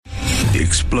The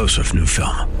explosive new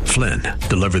film, Flynn,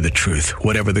 deliver the truth,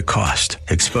 whatever the cost,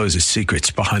 exposes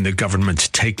secrets behind the government's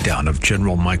takedown of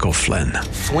General Michael Flynn.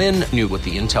 Flynn knew what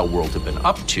the intel world had been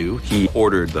up to. He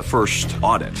ordered the first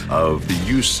audit of the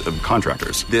use of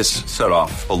contractors. This set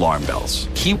off alarm bells.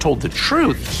 He told the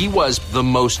truth. He was the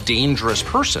most dangerous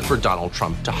person for Donald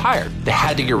Trump to hire. They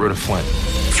had to get rid of Flynn.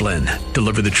 Flynn,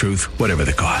 deliver the truth, whatever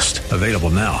the cost. Available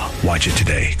now. Watch it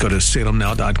today. Go to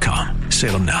salemnow.com.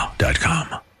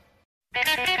 salemnow.com.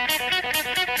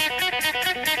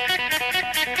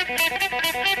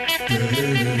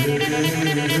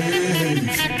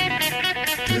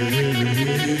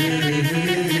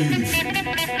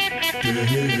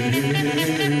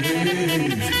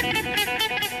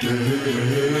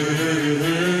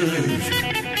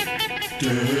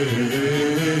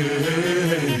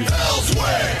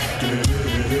 Elswick!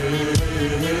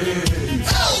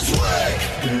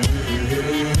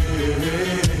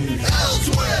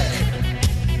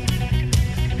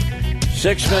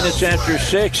 6 minutes after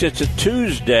 6, it's a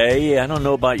Tuesday. I don't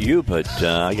know about you, but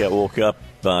I got woke up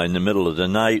in the middle of the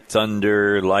night.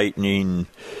 Thunder, lightning,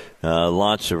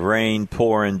 lots of rain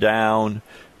pouring down,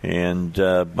 and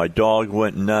my dog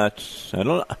went nuts.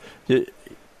 I'm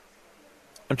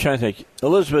trying to think.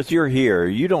 Elizabeth, you're here.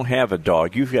 You don't have a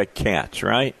dog. You've got cats,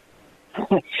 right?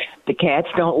 The cats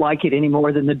don't like it any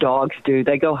more than the dogs do.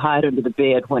 They go hide under the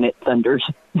bed when it thunders.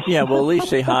 Yeah, well, at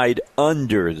least they hide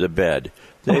under the bed.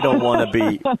 They don't want to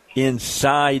be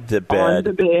inside the bed, on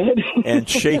the bed. and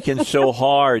shaking so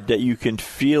hard that you can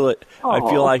feel it. Aww. I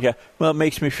feel like, it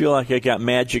makes me feel like I got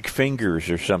magic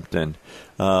fingers or something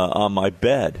on my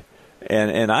bed.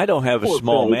 And I don't have a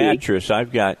small mattress.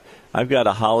 I've got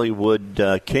a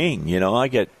Hollywood King. You know, I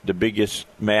get the biggest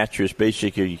mattress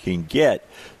basically you can get,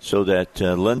 so that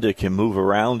Linda can move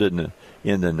around in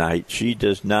the night. She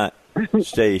does not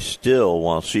stay still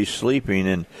while she's sleeping,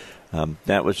 and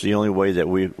that was the only way that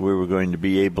we were going to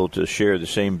be able to share the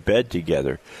same bed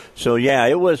together. So yeah,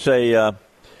 it was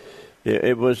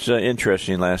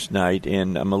interesting last night,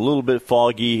 and I'm a little bit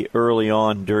foggy early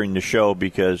on during the show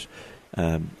because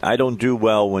I don't do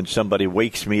well when somebody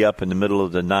wakes me up in the middle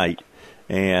of the night,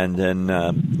 and then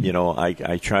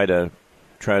I try to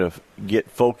get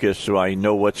focused so I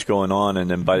know what's going on, and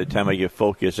then by the time I get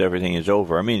focused, everything is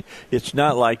over. I mean, it's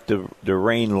not like the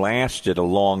rain lasted a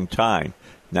long time.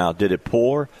 Now, did it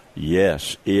pour?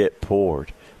 Yes, it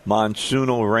poured.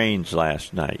 Monsoonal rains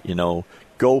last night,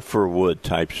 gopher wood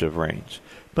types of rains.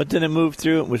 But then it moved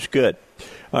through. It was good.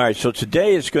 All right, so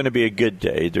today is going to be a good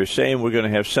day. They're saying we're going to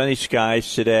have sunny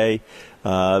skies today.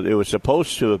 It was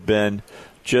supposed to have been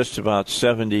just about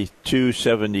 72,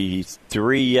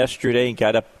 73 yesterday, and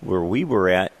got up where we were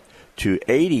at to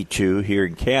 82 here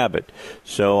in Cabot.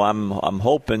 So I'm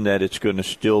hoping that it's going to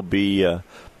still be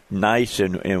nice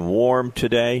and warm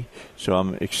today, so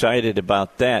I'm excited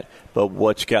about that. But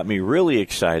what's got me really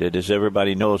excited is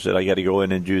everybody knows that I got to go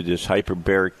in and do this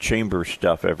hyperbaric chamber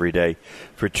stuff every day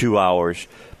for 2 hours,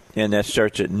 and that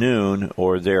starts at noon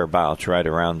or thereabouts, right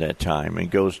around that time,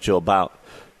 and goes till about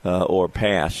or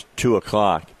past 2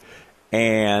 o'clock.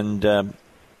 And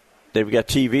they've got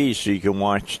TVs so you can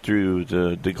watch through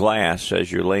the glass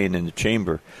as you're laying in the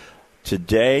chamber.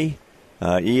 Today,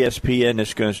 ESPN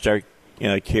is going to start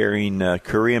carrying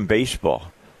Korean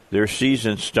baseball. Their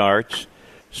season starts,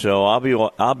 so I'll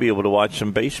be able to watch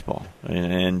some baseball,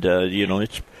 and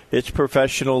it's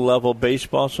professional level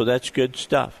baseball, so that's good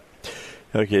stuff.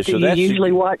 Okay, so do you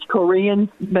usually watch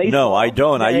Korean baseball? No, I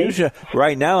don't.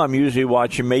 Right now I'm usually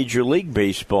watching Major League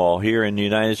Baseball here in the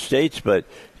United States, but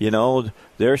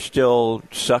they're still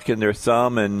sucking their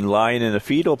thumb and lying in a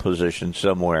fetal position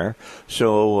somewhere.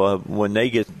 So when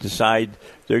they decide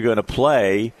they're going to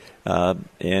play, I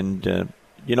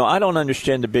don't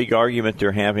understand the big argument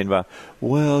they're having about,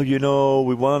 we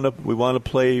want to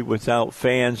play without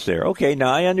fans there. Okay,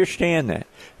 now I understand that.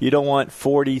 You don't want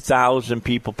 40,000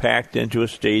 people packed into a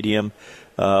stadium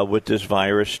with this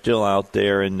virus still out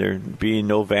there, and there being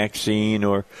no vaccine,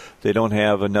 or they don't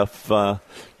have enough,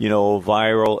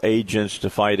 viral agents to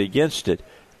fight against it.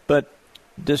 But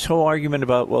this whole argument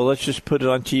about, let's just put it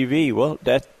on TV. Well,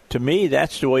 to me,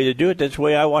 that's the way to do it. That's the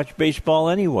way I watch baseball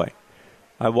anyway.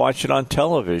 I watch it on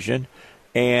television,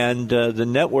 and the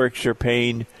networks are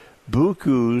paying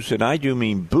bukus, and I do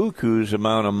mean bukus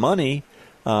amount of money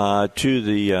to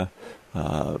the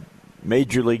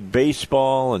Major League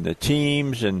Baseball and the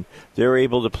teams, and they're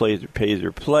able to pay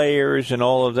their players and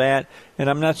all of that. And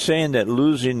I'm not saying that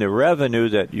losing the revenue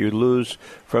that you lose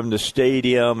from the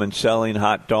stadium and selling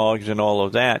hot dogs and all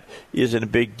of that isn't a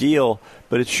big deal,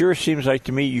 but it sure seems like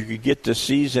to me you could get the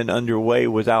season underway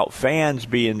without fans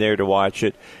being there to watch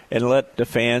it and let the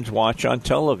fans watch on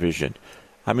television.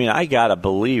 I mean, I got to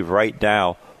believe right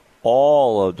now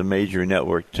all of the major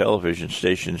network television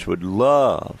stations would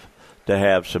love to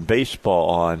have some baseball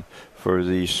on for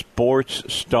the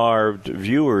sports-starved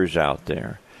viewers out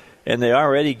there. And they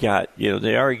already got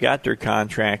their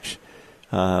contracts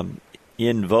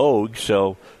in vogue,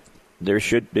 so they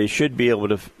should be able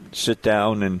to sit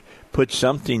down and put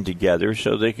something together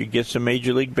so they could get some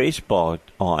Major League Baseball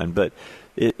on. But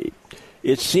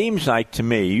it seems like to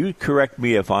me, you correct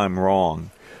me if I'm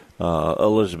wrong,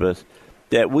 Elizabeth,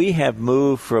 that we have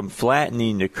moved from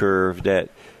flattening the curve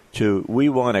to we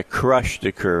want to crush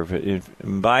the curve.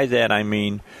 And by that I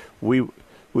mean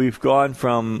we've gone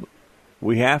from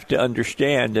we have to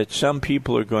understand that some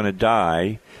people are going to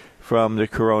die from the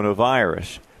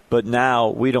coronavirus, but now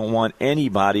we don't want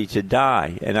anybody to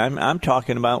die. And I'm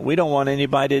talking about we don't want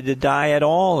anybody to die at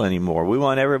all anymore. We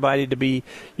want everybody to be,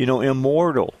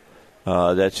 immortal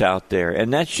that's out there.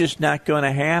 And that's just not going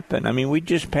to happen. I mean, we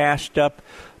just passed up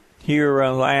here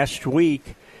last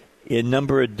week in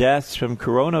number of deaths from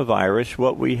coronavirus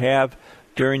what we have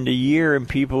during the year in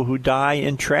people who die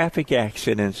in traffic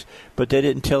accidents, but they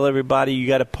didn't tell everybody you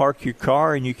got to park your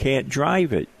car and you can't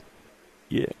drive it.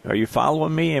 Yeah. Are you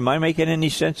following me? Am I making any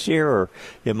sense here, or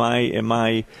am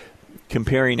I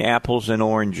comparing apples and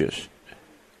oranges?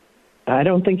 I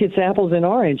don't think it's apples and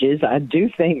oranges. I do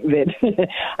think that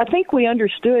I think we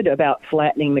understood about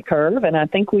flattening the curve, and I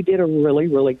think we did a really,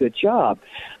 really good job.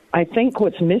 I think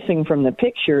what's missing from the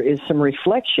picture is some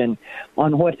reflection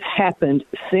on what's happened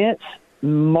since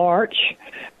March,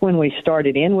 when we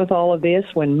started in with all of this,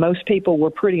 when most people were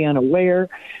pretty unaware.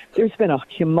 There's been a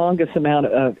humongous amount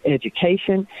of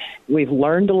education. We've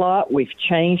learned a lot. We've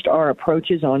changed our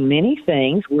approaches on many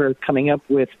things. We're coming up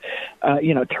with,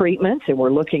 treatments, and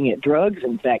we're looking at drugs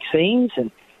and vaccines.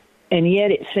 And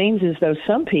yet it seems as though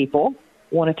some people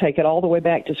want to take it all the way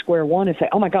back to square one and say,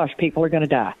 oh, my gosh, people are going to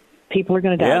die. People are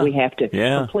going to die. Yeah. We have to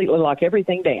completely lock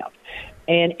everything down.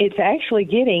 And it's actually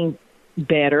getting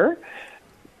better.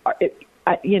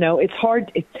 It's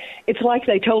hard. It's like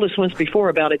they told us once before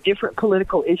about a different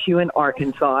political issue in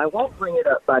Arkansas. I won't bring it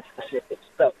up by specifics,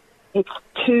 but it's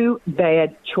two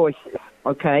bad choices,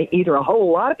 okay? Either a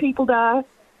whole lot of people die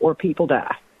or people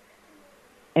die.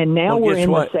 And now we're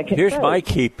in the second Here's phase. my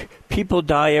key. People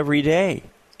die every day.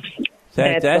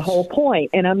 That's the whole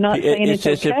point. And I'm not saying it's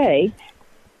okay.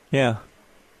 Yeah,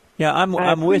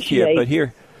 I'm with you, but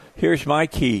here's my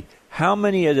key. How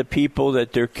many of the people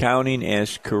that they're counting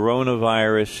as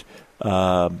coronavirus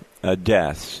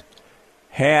deaths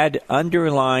had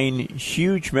underlying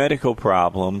huge medical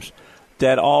problems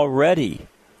that already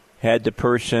had the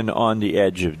person on the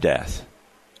edge of death?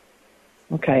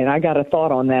 Okay, and I got a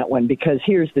thought on that one, because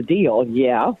here's the deal.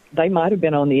 Yeah, they might have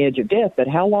been on the edge of death, but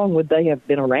how long would they have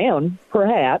been around,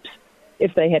 perhaps,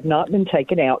 if they had not been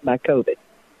taken out by COVID?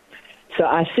 So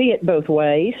I see it both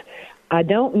ways. I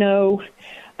don't know.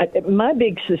 My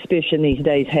big suspicion these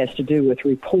days has to do with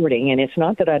reporting, and it's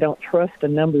not that I don't trust the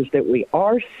numbers that we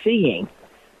are seeing.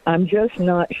 I'm just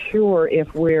not sure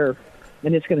if we're,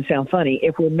 and it's going to sound funny,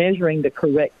 if we're measuring the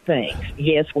correct things.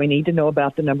 Yes, we need to know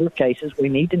about the number of cases. We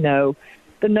need to know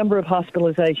the number of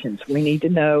hospitalizations. We need to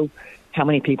know how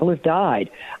many people have died.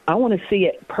 I want to see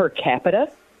it per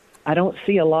capita. I don't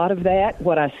see a lot of that.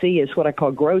 What I see is what I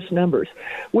call gross numbers.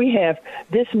 We have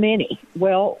this many.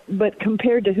 Well, but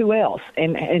compared to who else?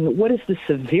 And what is the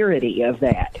severity of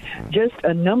that? Just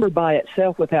a number by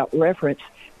itself without reference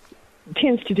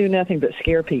tends to do nothing but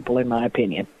scare people, in my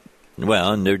opinion.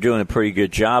 Well, and they're doing a pretty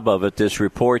good job of it. This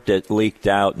report that leaked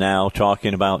out now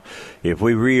talking about if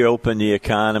we reopen the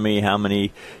economy, how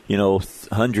many,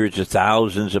 hundreds of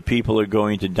thousands of people are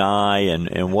going to die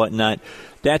and whatnot.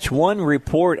 That's one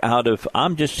report out of,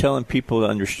 I'm just telling people to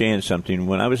understand something.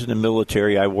 When I was in the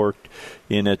military, I worked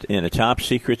in a top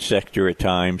secret sector at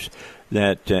times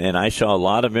and I saw a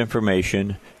lot of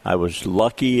information. I was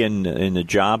lucky in the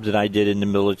job that I did in the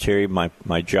military.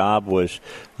 My job was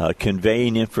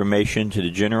conveying information to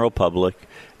the general public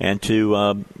and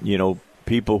to,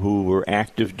 people who were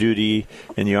active duty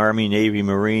in the Army, Navy,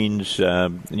 Marines,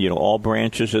 all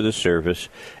branches of the service.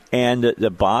 And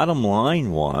the bottom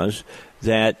line was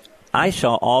that I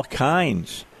saw all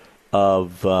kinds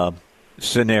of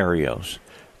scenarios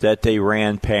that they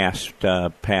ran past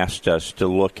us to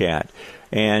look at.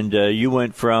 And you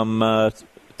went from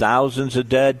thousands of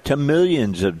dead to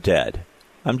millions of dead.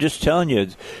 I'm just telling you,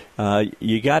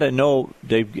 you got to know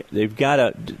they've got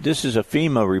to. This is a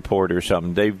FEMA report or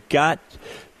something. They've got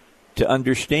to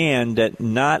understand that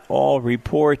not all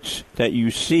reports that you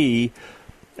see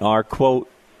are, quote,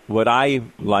 what I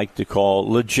like to call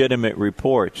legitimate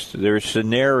reports. They're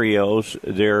scenarios.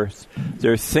 They're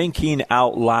thinking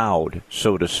out loud,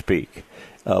 so to speak.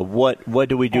 What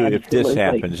do we do if this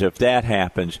happens, if that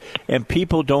happens? And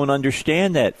people don't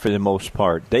understand that for the most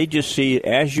part. They just see,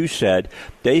 as you said,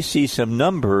 they see some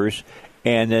numbers,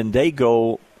 and then they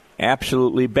go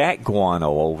absolutely bat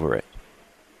guano over it.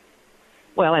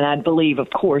 Well, and I believe, of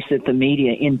course, that the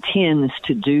media intends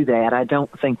to do that. I don't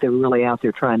think they're really out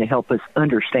there trying to help us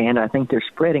understand. I think they're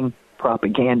spreading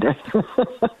propaganda.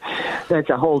 That's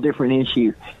a whole different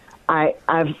issue.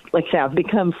 I've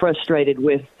become frustrated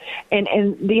with,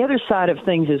 and the other side of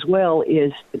things as well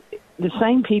is the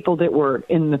same people that were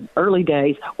in the early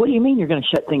days. What do you mean you're going to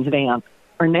shut things down?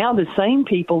 Are now the same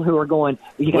people who are going.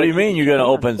 What do you mean you're going to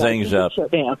open things up?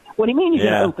 Shut down. What do you mean you're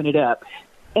going to open it up?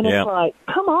 And it's like,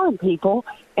 come on, people.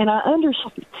 And I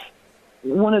understand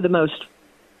one of the most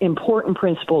important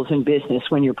principles in business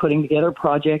when you're putting together a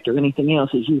project or anything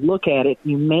else is you look at it,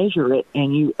 you measure it,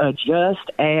 and you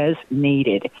adjust as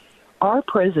needed. Our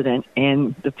president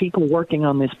and the people working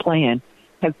on this plan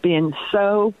have been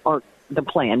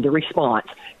the response,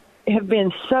 have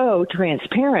been so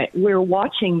transparent. We're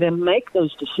watching them make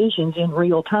those decisions in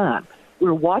real time.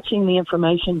 We're watching the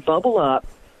information bubble up.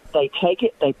 They take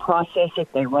it, they process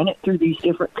it, they run it through these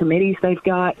different committees they've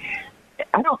got.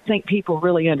 I don't think people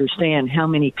really understand how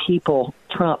many people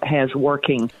Trump has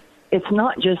working. It's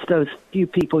not just those few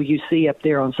people you see up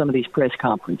there on some of these press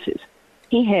conferences.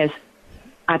 He has,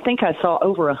 I think I saw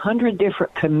over 100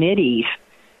 different committees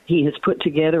he has put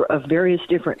together of various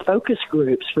different focus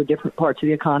groups for different parts of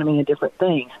the economy and different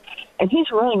things. And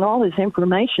he's running all this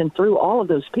information through all of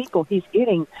those people. He's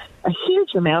getting a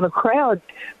huge amount of crowd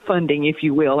funding, if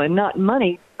you will, and not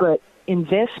money, but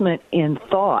investment in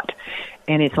thought.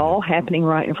 And it's all happening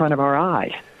right in front of our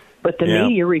eyes. But the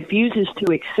media refuses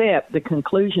to accept the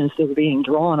conclusions that are being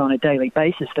drawn on a daily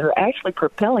basis that are actually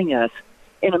propelling us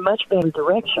in a much better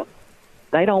direction.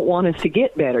 They don't want us to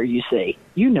get better, you see.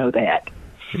 You know that.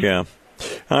 Yeah.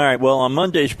 All right. Well, on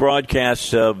Monday's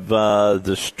broadcast of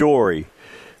The Story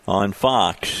on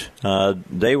Fox,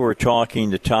 they were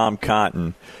talking to Tom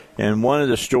Cotton. And one of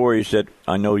the stories that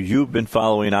I know you've been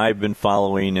following, I've been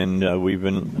following, and we've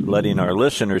been letting our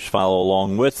listeners follow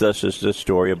along with us is this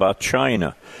story about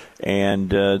China and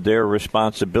their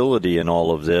responsibility in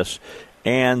all of this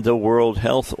and the World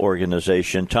Health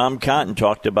Organization. Tom Cotton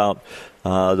talked about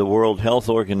the World Health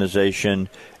Organization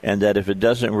and that if it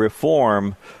doesn't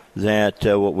reform, that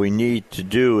what we need to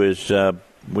do is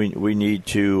we need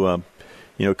to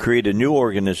create a new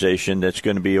organization that's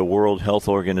going to be a World Health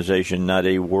Organization, not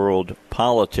a world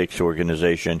politics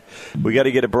organization. We got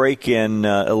to get a break in,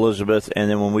 Elizabeth, and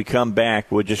then when we come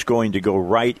back, we're just going to go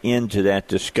right into that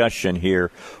discussion here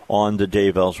on the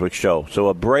Dave Elswick Show. So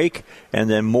a break and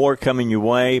then more coming your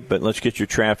way, but let's get your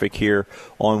traffic here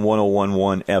on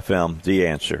 101.1 FM, The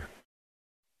Answer.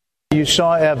 You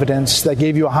saw evidence that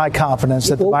gave you a high confidence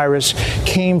that the virus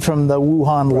came from the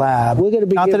Wuhan lab.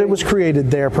 Not that it was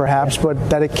created there, perhaps, but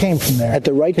that it came from there. At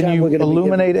the right time, Can you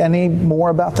illuminate any more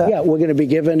about that? Yeah, we're going to be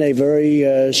given a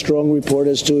very strong report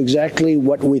as to exactly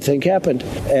what we think happened,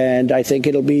 and I think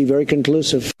it'll be very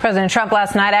conclusive. President Trump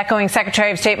last night echoing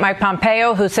Secretary of State Mike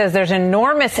Pompeo, who says there's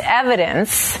enormous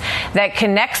evidence that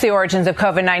connects the origins of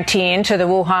COVID-19 to the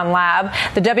Wuhan lab.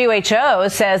 The WHO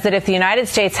says that if the United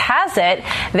States has it,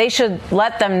 they should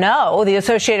let them know. The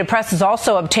Associated Press has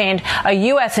also obtained a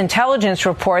U.S. intelligence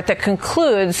report that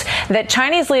concludes that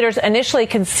Chinese leaders initially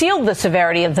concealed the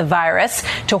severity of the virus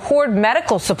to hoard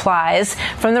medical supplies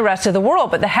from the rest of the world.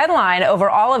 But the headline over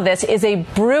all of this is a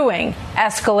brewing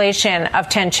escalation of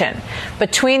tension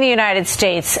between the United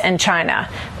States and China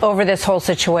over this whole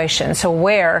situation. So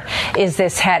where is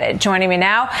this headed? Joining me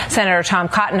now, Senator Tom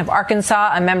Cotton of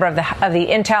Arkansas, a member of the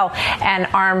Intel and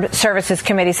Armed Services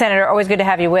Committee. Senator, always good to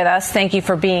have you with us. Thank you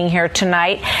for being here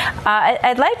tonight.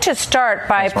 I'd like to start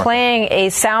by playing a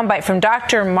soundbite from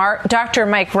Dr.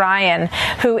 Mike Ryan,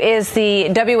 who is the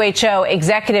WHO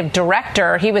Executive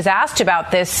Director. He was asked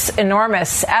about this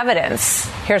enormous evidence.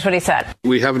 Here's what he said.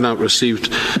 We have not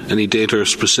received any data or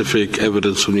specific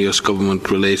evidence from the U.S. government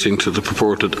relating to the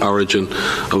purported origin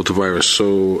of the virus.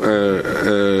 So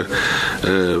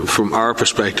from our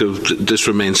perspective, this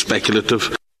remains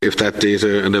speculative. If that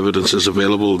data and evidence is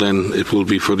available, then it will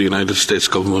be for the United States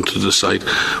government to decide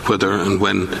whether and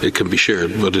when it can be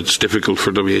shared. But it's difficult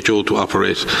for WHO to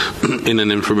operate in an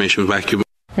information vacuum.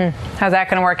 How's that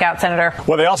going to work out, Senator?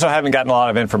 Well, they also haven't gotten a lot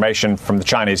of information from the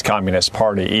Chinese Communist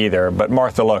Party either. But,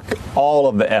 Martha, look, all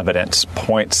of the evidence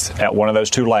points at one of those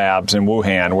two labs in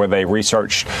Wuhan where they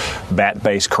researched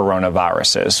bat-based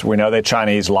coronaviruses. We know the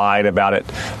Chinese lied about it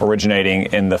originating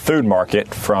in the food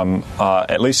market from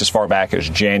at least as far back as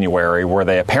January, where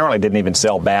they apparently didn't even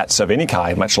sell bats of any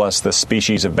kind, much less the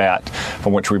species of bat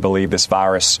from which we believe this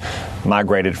virus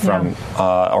migrated from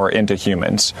or into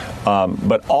humans.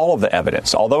 But all of the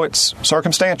evidence, although it's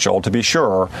circumstantial to be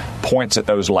sure, points at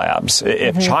those labs.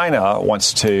 If China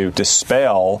wants to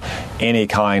dispel any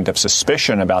kind of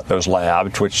suspicion about those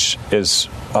labs, which is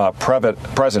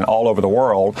present all over the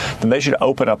world, then they should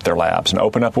open up their labs and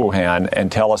open up Wuhan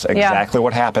and tell us exactly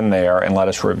what happened there and let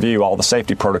us review all the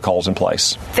safety protocols in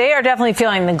place. They are definitely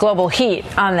feeling the global heat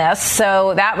on this,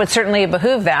 so that would certainly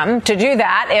behoove them to do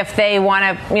that. If they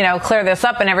want to, clear this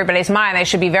up in everybody's mind, they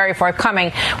should be very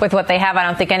forthcoming with what they have. I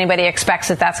don't think anybody expects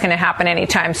that that's going to happen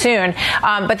anytime soon.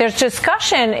 But there's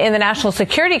discussion in the National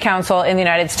Security Council in the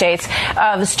United States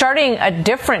of starting a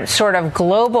different sort of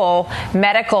global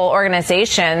medical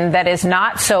organization that is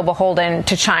not so beholden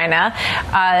to China,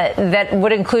 that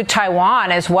would include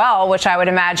Taiwan as well, which I would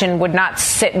imagine would not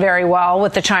sit very well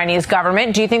with the Chinese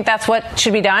government. Do you think that's what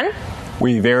should be done?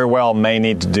 We very well may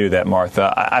need to do that,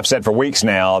 Martha. I've said for weeks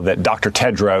now that Dr.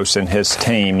 Tedros and his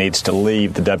team needs to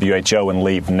leave the WHO and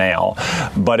leave now.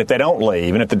 But if they don't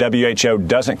leave, and if the WHO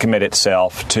doesn't commit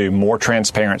itself to more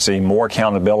transparency, more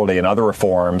accountability, and other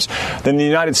reforms, then the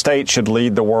United States should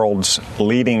lead the world's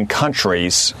leading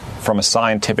countries from a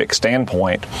scientific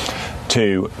standpoint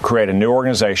to create a new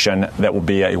organization that will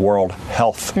be a world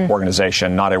health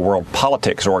organization, not a world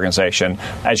politics organization.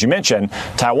 As you mentioned,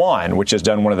 Taiwan, which has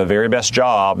done one of the very best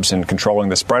jobs in controlling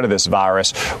the spread of this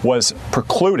virus, was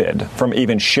precluded from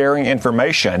even sharing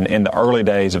information in the early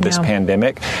days of this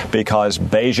pandemic because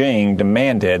Beijing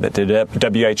demanded that the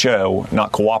WHO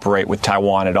not cooperate with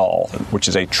Taiwan at all, which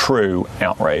is a true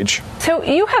outrage. So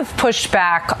you have pushed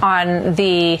back on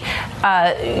the,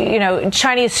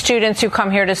 Chinese students who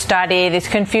come here to study, these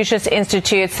Confucius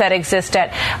Institutes that exist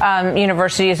at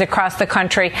universities across the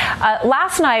country.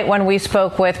 Last night when we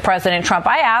spoke with President Trump,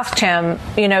 I asked him,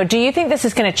 do you think this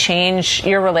is going to change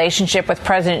your relationship with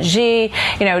President Xi,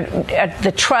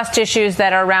 the trust issues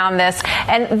that are around this?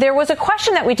 And there was a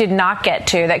question that we did not get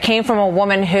to that came from a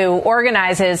woman who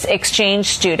organizes exchange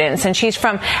students, and she's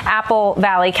from Apple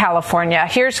Valley, California.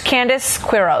 Here's Candace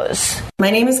Quiroz. My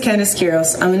name is Candace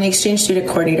Quiroz. I'm an exchange student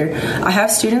coordinator. I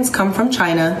have students come from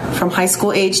China from high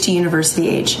school age to university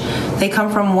age. They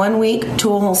come from 1 week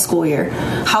to a whole school year.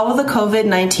 How will the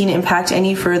COVID-19 impact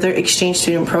any further exchange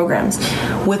student programs?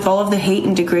 With all of the hate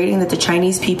and degrading that the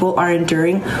Chinese people are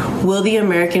enduring, will the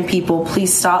American people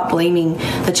please stop blaming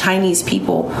the Chinese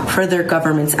people for their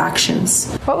government's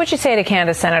actions? What would you say to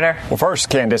Candace, Senator? Well, first,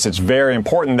 Candace, it's very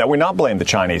important that we not blame the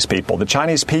Chinese people. The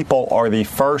Chinese people are the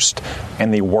first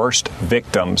and the worst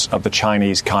victims of the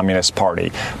Chinese Communist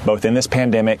Party, both in this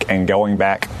pandemic and going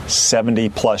back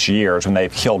 70-plus years when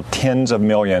they've killed tens of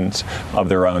millions of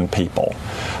their own people.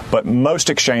 But most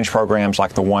exchange programs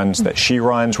like the ones that she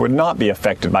runs would not be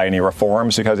affected by any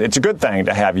reforms because it's a good thing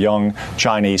to have young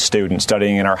Chinese students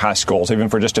studying in our high schools, even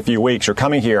for just a few weeks, or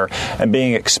coming here and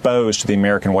being exposed to the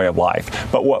American way of life.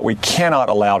 But what we cannot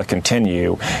allow to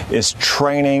continue is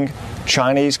training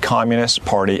Chinese Communist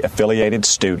Party affiliated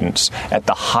students at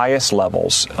the highest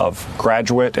levels of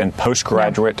graduate and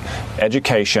postgraduate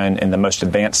education in the most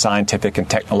advanced scientific and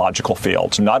technological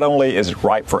fields. Not only is it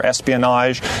ripe for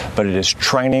espionage, but it is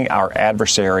training our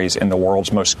adversaries in the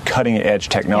world's most cutting-edge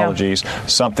technologies,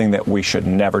 something that we should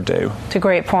never do. It's a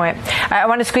great point. I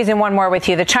want to squeeze in one more with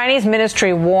you. The Chinese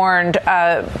ministry warned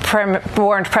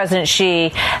President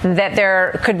Xi that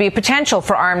there could be potential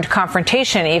for armed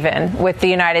confrontation even with the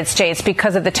United States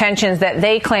because of the tensions that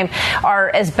they claim are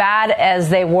as bad as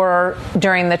they were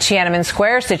during the Tiananmen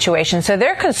Square situation. So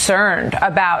they're concerned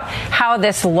about how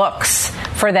this looks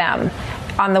for them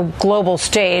on the global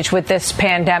stage with this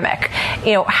pandemic.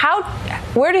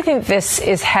 Where do you think this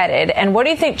is headed, and what do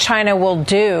you think China will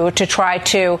do to try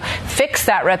to fix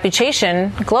that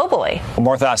reputation globally? Well,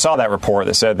 Martha, I saw that report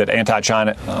that said that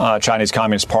Chinese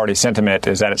Communist Party sentiment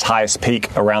is at its highest peak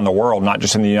around the world, not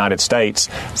just in the United States,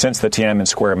 since the Tiananmen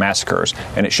Square massacres,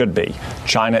 and it should be.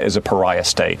 China is a pariah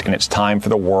state, and it's time for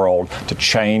the world to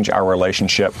change our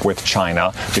relationship with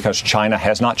China because China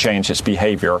has not changed its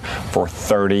behavior for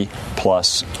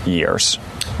 30-plus years.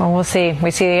 Well, we'll see.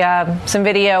 We see some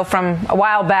video from a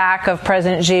while back of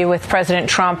President Xi with President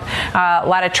Trump. A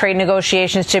lot of trade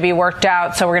negotiations to be worked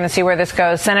out, so we're going to see where this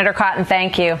goes. Senator Cotton,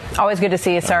 thank you. Always good to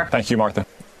see you, sir. Thank you, Martha.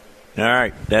 All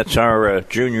right. That's our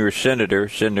junior senator,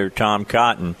 Senator Tom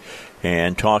Cotton,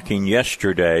 and talking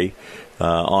yesterday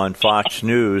on Fox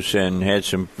News, and had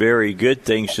some very good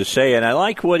things to say. And I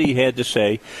like what he had to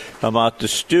say about the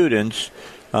students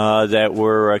that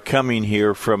were coming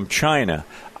here from China.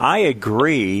 I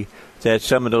agree that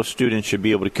some of those students should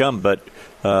be able to come, but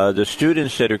the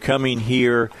students that are coming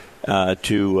here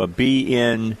to be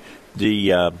in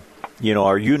the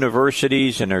our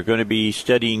universities and are going to be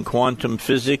studying quantum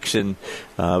physics and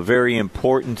very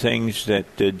important things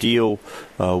that deal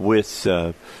with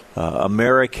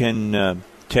American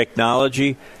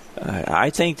technology,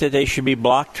 I think that they should be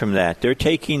blocked from that. They're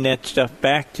taking that stuff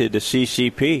back to the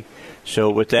CCP. So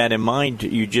with that in mind,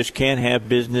 you just can't have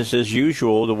business as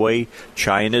usual the way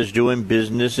China's doing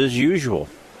business as usual.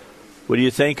 What do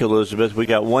you think, Elizabeth? We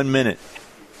got 1 minute.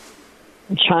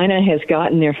 China has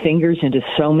gotten their fingers into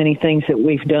so many things that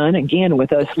we've done. Again,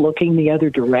 with us looking the other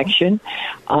direction,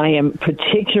 I am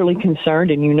particularly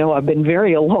concerned, and I've been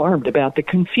very alarmed about the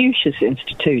Confucius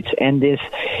Institutes and this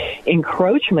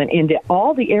encroachment into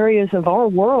all the areas of our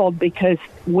world, because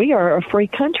we are a free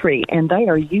country, and they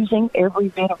are using every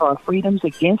bit of our freedoms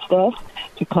against us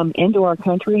to come into our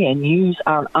country and use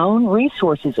our own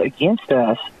resources against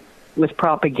us with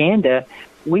propaganda.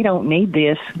 We don't need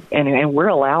this, and we're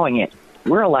allowing it.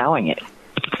 We're allowing it.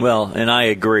 Well, and I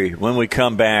agree. When we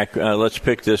come back, let's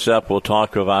pick this up. We'll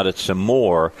talk about it some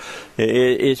more.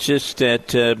 It's just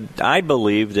that I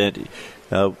believe that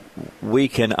we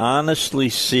can honestly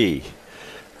see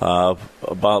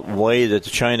about the way that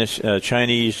the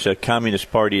Chinese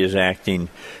Communist Party is acting,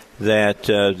 that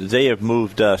they have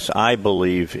moved us, I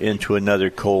believe, into another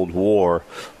Cold War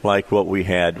like what we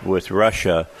had with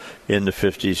Russia in the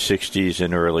 50s, 60s,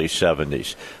 and early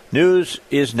 70s. News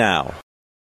is now.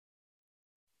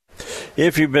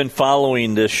 If you've been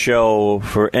following this show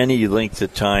for any length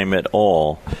of time at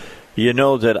all, you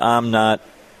know that I'm not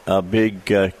a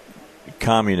big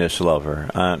communist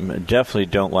lover. I definitely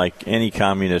don't like any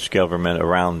communist government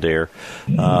around there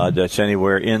that's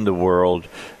anywhere in the world.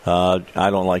 I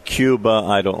don't like Cuba.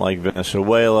 I don't like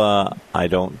Venezuela. I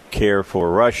don't care for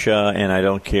Russia, and I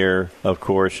don't care, of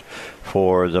course,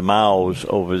 for the Maos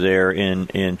over there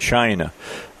in China.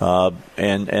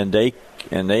 And they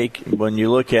when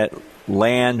you look at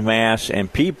land mass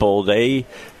and people, they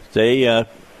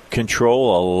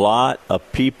control a lot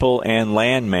of people and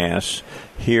land mass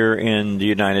here in the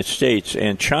United States.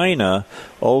 And China,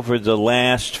 over the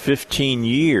last 15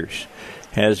 years,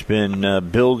 has been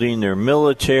building their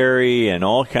military and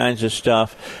all kinds of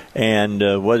stuff.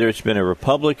 And whether it's been a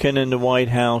Republican in the White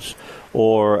House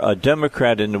or a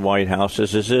Democrat in the White House,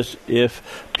 it's as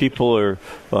if people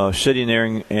are sitting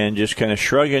there and just kind of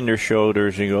shrugging their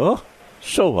shoulders and go, oh,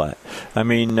 so what? I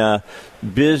mean,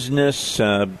 business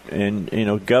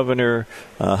and, Governor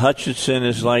Hutchinson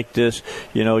is like this.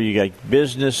 You got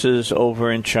businesses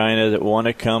over in China that want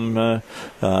to come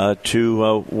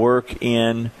to work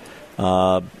in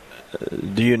the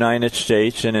United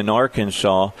States and in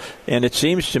Arkansas. And it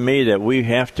seems to me that we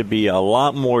have to be a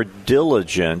lot more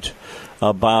diligent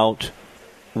about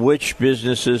which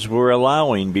businesses we're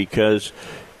allowing, because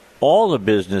all the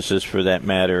businesses, for that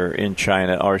matter, in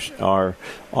China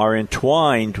are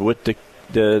entwined with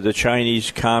the Chinese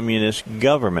Communist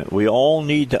government. We all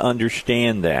need to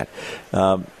understand that.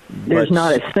 There's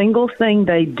not a single thing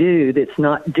they do that's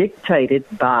not dictated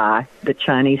by the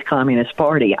Chinese Communist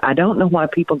Party. I don't know why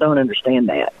people don't understand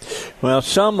that. Well,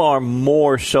 some are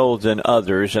more so than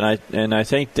others, and I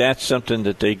think that's something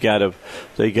that they got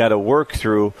to work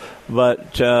through.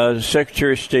 But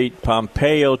Secretary of State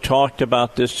Pompeo talked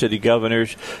about this to the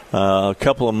governors a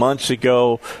couple of months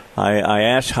ago. I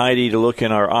asked Heidi to look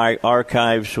in our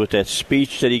archives with that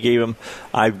speech that he gave them.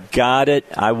 I've got it.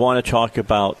 I want to talk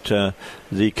about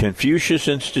the Confucius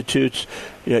Institutes.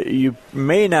 You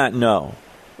may not know,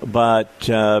 but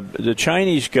the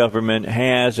Chinese government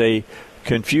has a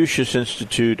Confucius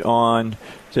Institute on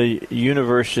the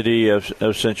University of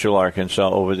Central Arkansas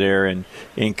over there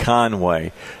in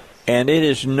Conway. And it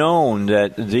is known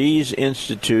that these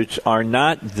institutes are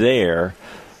not there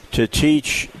to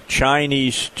teach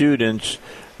Chinese students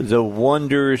the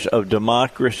wonders of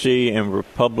democracy and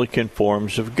Republican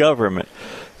forms of government.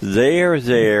 They are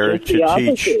there to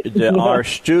teach our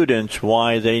students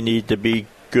why they need to be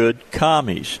good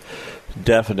commies.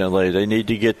 Definitely. They need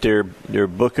to get their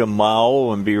Book of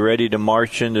Mao and be ready to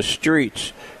march in the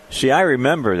streets. See, I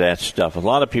remember that stuff. A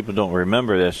lot of people don't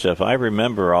remember that stuff. I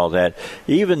remember all that.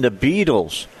 Even the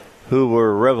Beatles, who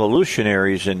were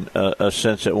revolutionaries in a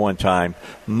sense at one time,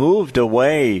 moved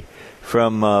away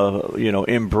from,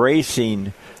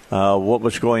 embracing what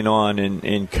was going on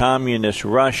in communist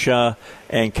Russia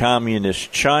and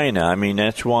communist China. I mean,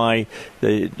 that's why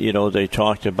they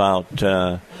talked about,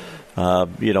 they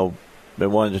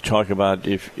wanted to talk about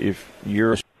if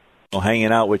you're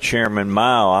hanging out with Chairman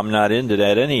Mao, I'm not into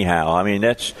that anyhow. I mean,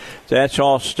 that's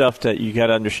all stuff that you got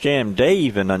to understand. They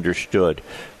even understood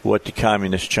what the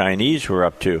communist Chinese were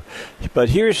up to. But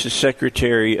here's the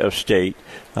Secretary of State,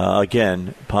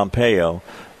 again, Pompeo,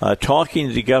 talking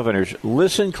to the governors.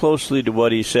 Listen closely to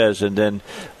what he says, and then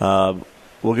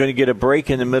we're going to get a break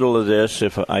in the middle of this.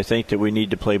 If I think that we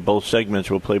need to play both segments,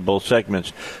 we'll play both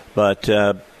segments. But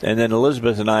and then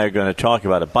Elizabeth and I are going to talk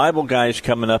about it. Bible Guy's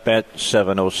coming up at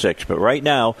 7:06. But right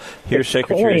now, here's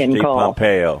Secretary of State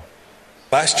Pompeo.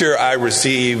 Last year, I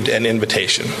received an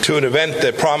invitation to an event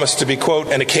that promised to be, quote,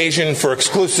 an occasion for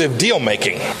exclusive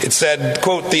deal-making. It said,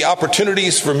 quote, the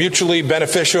opportunities for mutually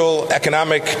beneficial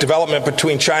economic development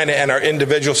between China and our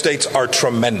individual states are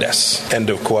tremendous, end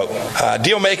of quote.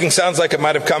 Deal-making sounds like it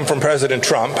might have come from President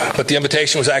Trump, but the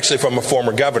invitation was actually from a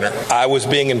former governor. I was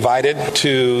being invited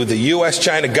to the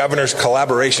U.S.-China Governors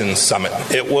Collaboration Summit.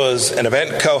 It was an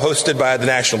event co-hosted by the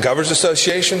National Governors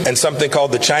Association and something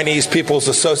called the Chinese People's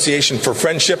Association for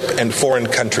Friendship and Foreign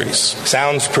Countries.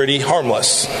 Sounds pretty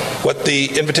harmless. What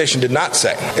the invitation did not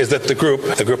say is that the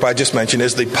group I just mentioned,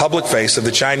 is the public face of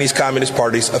the Chinese Communist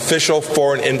Party's official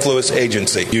foreign influence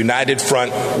agency, United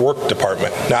Front Work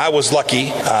Department. Now, I was lucky.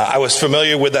 I was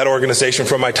familiar with that organization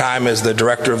from my time as the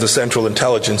director of the Central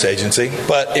Intelligence Agency,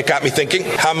 but it got me thinking,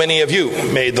 how many of you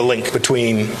made the link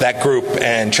between that group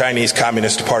and Chinese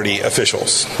Communist Party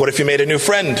officials? What if you made a new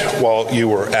friend while you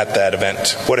were at that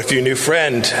event? What if your new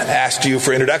friend asked you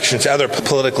for introductions to other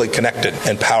politically connected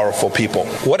and powerful people?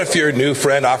 What if your new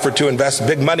friend offered to invest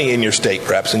big money in your state,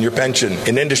 perhaps in your pension,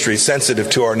 in industries sensitive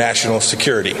to our national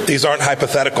security? These aren't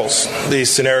hypotheticals. These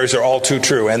scenarios are all too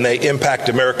true, and they impact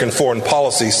American foreign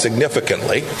policy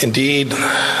significantly. Indeed,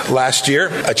 last year,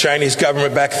 a Chinese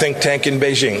government-backed think tank in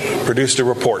Beijing produced a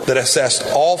report that assessed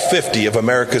all 50 of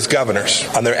America's governors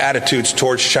on their attitudes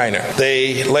towards China.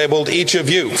 They labeled each of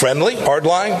you friendly,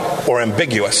 hardline, or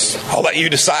ambiguous. I'll let you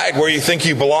decide where you think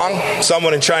you belong.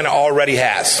 Someone in China already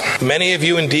has. Many of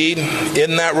you, indeed,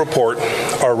 in that report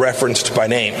are referenced by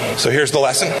name. So here's the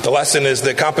lesson. The lesson is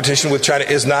that competition with China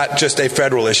is not just a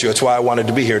federal issue. It's why I wanted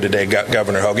to be here today,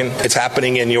 Governor Hogan. It's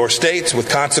happening in your states with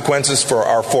consequences for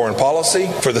our foreign policy,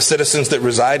 for the citizens that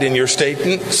reside in your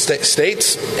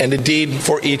states, and indeed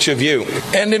for each of you.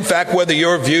 And in fact, whether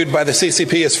you're viewed by the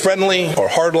CCP as friendly or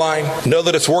hardline, know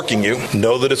that it's working you.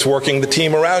 Know that it's working the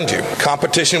team around you.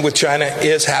 Competition with China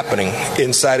is happening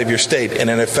inside of your state, and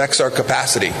it affects our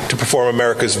capacity to perform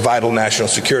America's vital national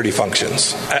security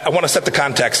functions. I want to set the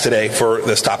context today for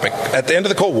this topic. At the end of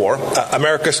the Cold War,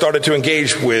 America started to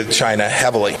engage with China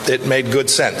heavily. It made good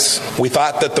sense. We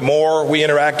thought that the more we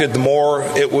interacted, the more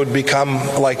it would become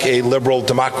like a liberal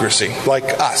democracy,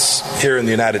 like us here in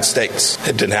the United States.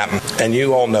 It didn't happen, and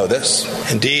you all know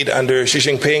this. Indeed, under Xi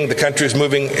Jinping, the country is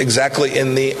moving exactly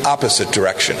in the opposite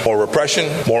direction. More repression,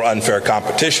 more unfair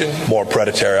competition, more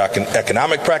predatory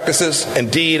economic practices,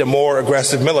 indeed a more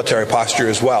aggressive military posture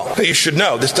as well. But you should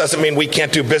know, this doesn't mean we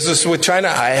can't do business with China.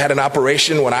 I had an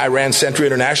operation when I ran Century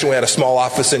International. We had a small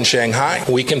office in Shanghai.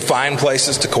 We can find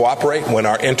places to cooperate when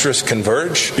our interests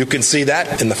converge. You can see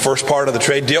that in the first part of the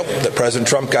trade deal that President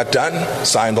Trump got done,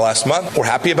 signed last month. We're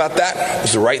happy about that. It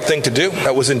was the right thing to do.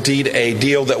 That was indeed a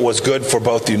deal that was good for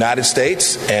both the United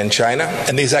States and China.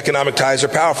 And these economic ties are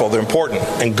powerful. They're important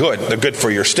and good. They're good for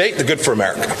your state. They're good for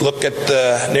America. Look at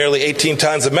the nearly 18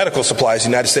 tons of medical supplies the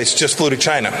United States just flew to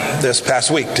China this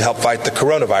past week to help fight the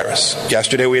coronavirus.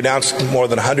 Yesterday, we announced more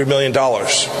than $100 million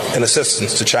in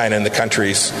assistance to China and the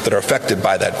countries that are affected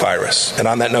by that virus. And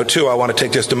on that note, too, I want to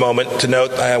take just a moment to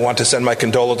note I want to send my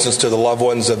condolences to the loved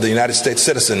ones of the United States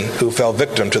citizen who fell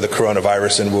victim to the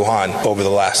coronavirus in Wuhan over the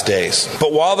last days.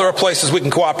 But while there are places we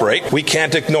can cooperate, we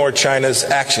can't ignore China's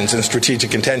actions and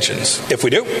strategic intentions. If we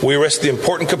do, we risk the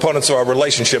important components of our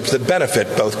relationships that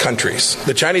benefit both countries.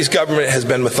 The Chinese government has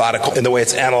been methodical in the way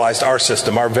it's analyzed our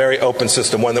system, our very open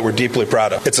system, one that we're deeply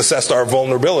proud of. It's assessed our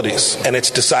vulnerabilities, and it's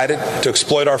decided to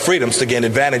exploit our freedoms to gain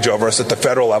advantage over us at the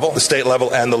federal level, the state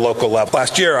level, and the local level.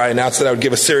 Last year, I announced that I would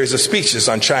give a series of speeches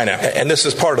on China, and this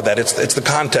is part of that. It's the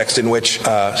context in which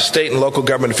state and local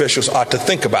government officials ought to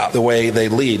think about the way they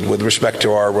lead with respect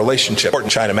to our relationship.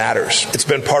 China matters. It's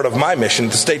been part of my mission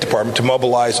at the State Department to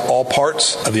mobilize all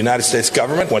parts of the United States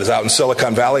government. I was out in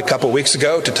Silicon Valley a couple of weeks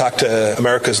ago to talk to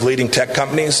American America's leading tech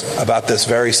companies about this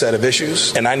very set of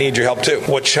issues, and I need your help too.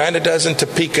 What China does in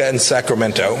Topeka and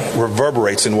Sacramento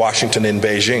reverberates in Washington and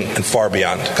Beijing and far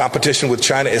beyond. Competition with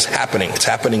China is happening. It's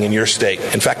happening in your state.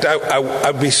 In fact,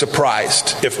 I'd be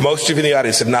surprised if most of you in the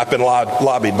audience have not been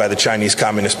lobbied by the Chinese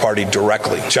Communist Party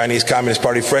directly. Chinese Communist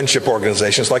Party friendship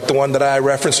organizations like the one that I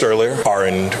referenced earlier are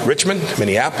in Richmond,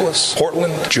 Minneapolis,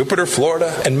 Portland, Jupiter,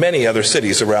 Florida, and many other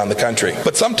cities around the country.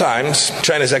 But sometimes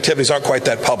China's activities aren't quite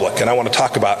that public, and I want to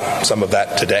talk about some of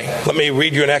that today. Let me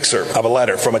read you an excerpt of a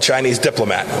letter from a Chinese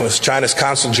diplomat. It was China's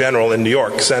consul general in New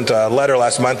York sent a letter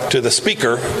last month to the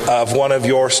speaker of one of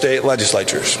your state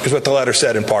legislatures. Here's what the letter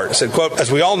said in part. It said, quote,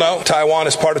 "As we all know, Taiwan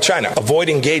is part of China. Avoid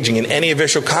engaging in any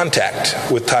official contact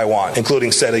with Taiwan,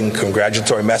 including sending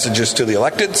congratulatory messages to the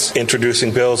electeds,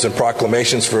 introducing bills and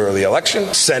proclamations for the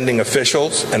election, sending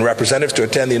officials and representatives to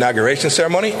attend the inauguration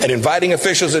ceremony, and inviting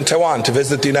officials in Taiwan to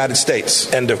visit the United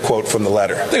States." End of quote from the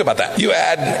letter. Think about that. You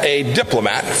add a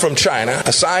diplomat from China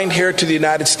assigned here to the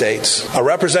United States, a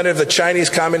representative of the Chinese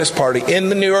Communist Party in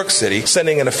the New York City,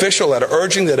 sending an official letter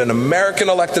urging that an American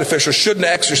elected official shouldn't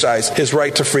exercise his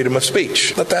right to freedom of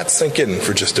speech. Let that sink in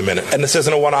for just a minute. And this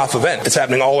isn't a one-off event. It's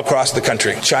happening all across the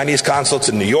country. Chinese consulates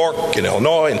in New York, in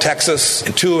Illinois, in Texas,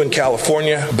 and two in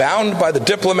California, bound by the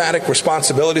diplomatic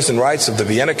responsibilities and rights of the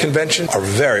Vienna Convention, are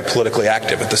very politically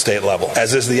active at the state level,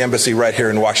 as is the embassy right here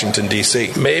in Washington,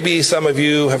 D.C. Maybe some of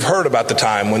you have heard about the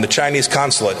time when the Chinese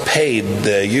consulate paid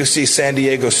the UC San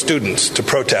Diego students to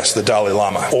protest the Dalai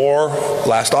Lama. Or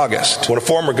last August, when a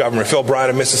former governor, Phil Bryant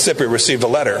of Mississippi, received a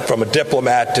letter from a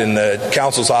diplomat in the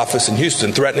council's office in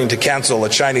Houston threatening to cancel a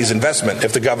Chinese investment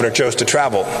if the governor chose to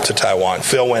travel to Taiwan.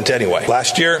 Phil went anyway.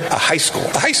 Last year, a high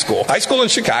school in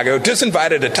Chicago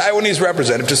disinvited a Taiwanese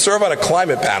representative to serve on a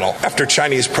climate panel after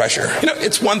Chinese pressure. You know,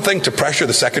 it's one thing to pressure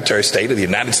the Secretary of State of the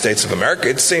United States of America.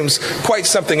 It seems quite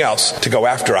something else to go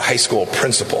after a high school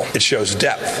principal. It shows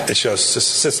depth. It shows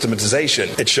systematization.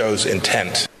 It shows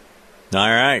intent. All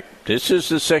right. This is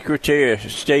the Secretary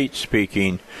of State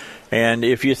speaking. And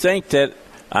if you think that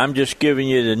I'm just giving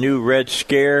you the new Red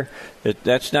Scare,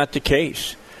 that's not the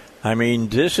case. I mean,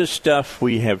 this is stuff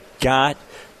we have got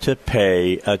to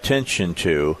pay attention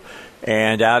to.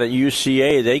 And out at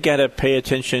UCA, they got to pay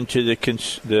attention to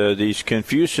these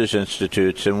Confucius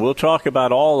Institutes, and we'll talk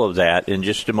about all of that in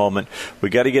just a moment.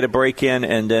 We got to get a break in,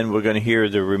 and then we're going to hear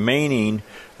the remaining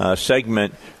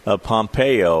segment of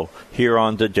Pompeo here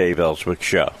on the Dave Elswick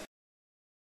Show.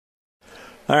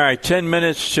 All right, 10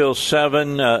 minutes till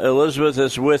 7. Elizabeth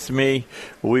is with me.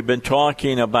 We've been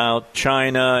talking about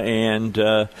China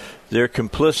and their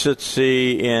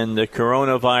complicity in the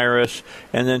coronavirus,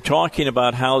 and then talking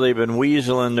about how they've been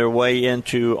weaseling their way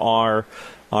into our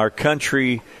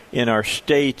country, in our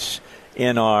states,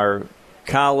 in our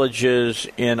colleges,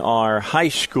 in our high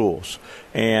schools.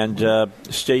 And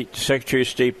Secretary of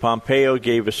State Pompeo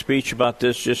gave a speech about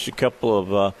this just a couple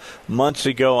of months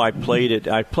ago. I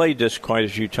played this quite a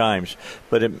few times,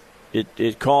 but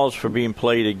it calls for being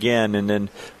played again, and then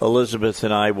Elizabeth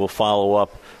and I will follow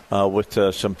up with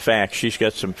some facts. She's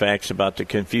got some facts about the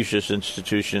Confucius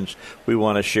institutions we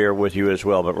want to share with you as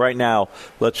well. But right now,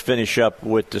 let's finish up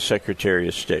with the Secretary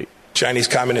of State. Chinese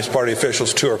Communist Party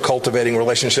officials, too, are cultivating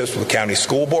relationships with county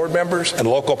school board members and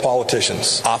local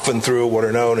politicians, often through what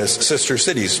are known as sister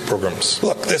cities programs.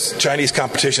 Look, this Chinese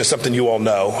competition is something you all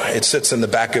know. It sits in the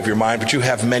back of your mind, but you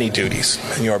have many duties,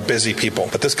 and you are busy people.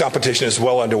 But this competition is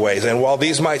well underway, and while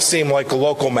these might seem like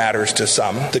local matters to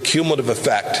some, the cumulative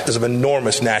effect is of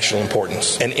enormous national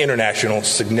importance and international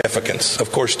significance.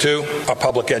 Of course, too, our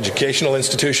public educational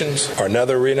institutions are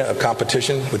another arena of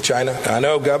competition with China. I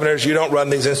know, governors, you don't run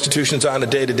these institutions on a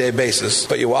day-to-day basis,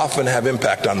 but you often have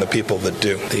impact on the people that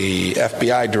do. The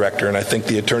FBI director, and I think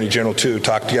the Attorney General too,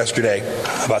 talked yesterday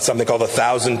about something called the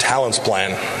 1,000 Talents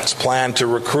Plan. It's a plan to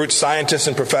recruit scientists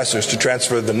and professors to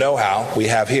transfer the know-how we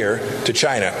have here to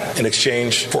China in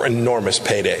exchange for enormous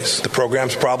paydays. The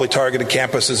program's probably targeted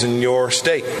campuses in your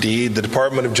state. Indeed, the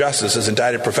Department of Justice has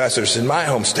indicted professors in my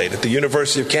home state at the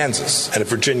University of Kansas and at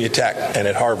Virginia Tech and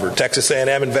at Harvard. Texas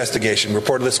A&M investigation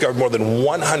reportedly discovered more than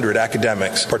 100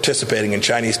 academics participating in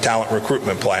Chinese talent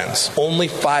recruitment plans. Only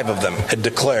 5 of them had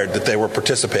declared that they were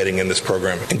participating in this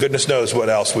program. And goodness knows what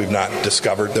else we've not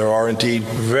discovered. There are indeed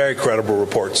very credible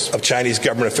reports of Chinese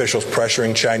government officials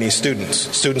pressuring Chinese students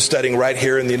studying right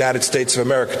here in the United States of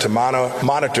America, to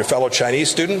monitor fellow Chinese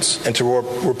students and to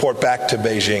report back to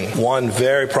Beijing. One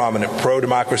very prominent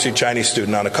pro-democracy Chinese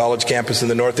student on a college campus in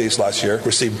the Northeast last year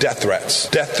received death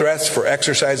threats for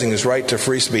exercising his right to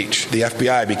free speech. The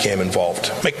FBI became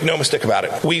involved. Make no mistake about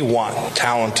it. We We want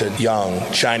talented,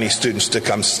 young Chinese students to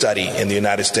come study in the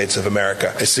United States of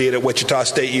America. I see it at Wichita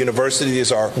State University.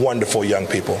 These are wonderful young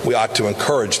people. We ought to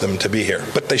encourage them to be here.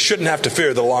 But they shouldn't have to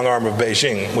fear the long arm of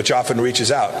Beijing, which often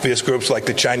reaches out via groups like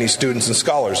the Chinese Students and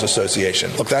Scholars Association.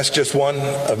 Look, that's just one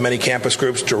of many campus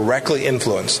groups directly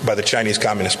influenced by the Chinese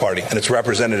Communist Party and its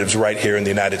representatives right here in the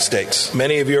United States.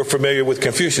 Many of you are familiar with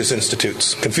Confucius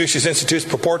Institutes. Confucius Institutes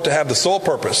purport to have the sole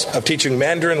purpose of teaching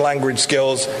Mandarin language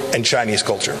skills and Chinese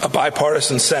culture. A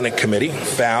bipartisan Senate committee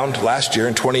found last year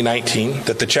in 2019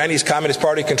 that the Chinese Communist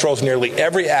Party controls nearly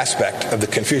every aspect of the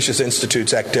Confucius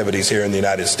Institute's activities here in the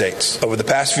United States. Over the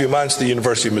past few months, the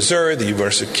University of Missouri, the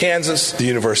University of Kansas, the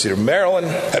University of Maryland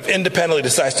have independently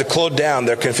decided to close down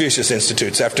their Confucius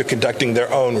Institutes after conducting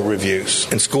their own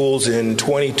reviews. And schools in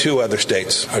 22 other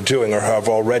states are doing or have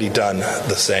already done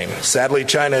the same. Sadly,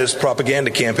 China's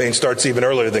propaganda campaign starts even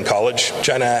earlier than college.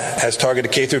 China has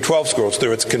targeted K-12 schools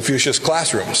through its Confucius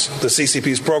Classrooms, the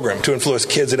CCP's program, to influence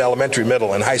kids in elementary,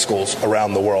 middle, and high schools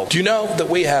around the world. Do you know that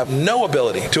we have no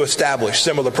ability to establish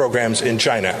similar programs in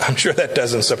China? I'm sure that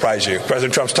doesn't surprise you.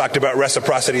 President Trump's talked about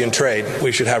reciprocity in trade.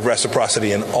 We should have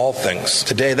reciprocity in all things.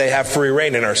 Today, they have free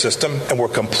reign in our system, and we're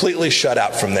completely shut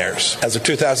out from theirs. As of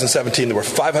 2017, there were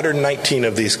 519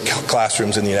 of these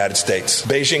classrooms in the United States.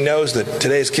 Beijing knows that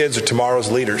today's kids are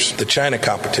tomorrow's leaders. The China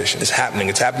competition is happening.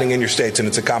 It's happening in your states, and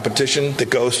it's a competition that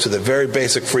goes to the very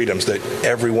basic freedoms that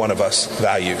every one of us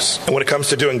values. And when it comes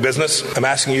to doing business, I'm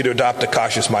asking you to adopt a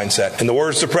cautious mindset. In the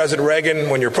words of President Reagan,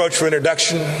 when you're approached for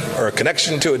introduction or a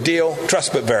connection to a deal,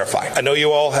 trust but verify. I know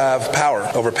you all have power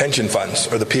over pension funds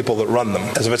or the people that run them.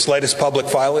 As of its latest public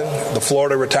filing, the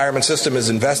Florida retirement system is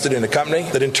invested in a company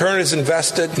that in turn is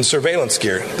invested in surveillance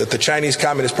gear that the Chinese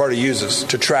Communist Party uses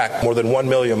to track more than 1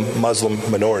 million Muslim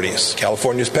minorities.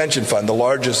 California's pension fund, the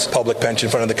largest public pension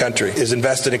fund in the country, is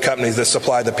invested in companies that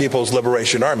supply the People's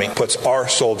Liberation Army, puts our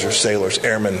soldiers, sailors,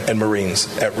 airmen, and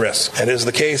Marines at risk. And is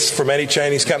the case for many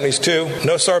Chinese companies too.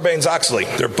 No Sarbanes-Oxley.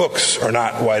 Their books are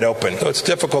not wide open. So it's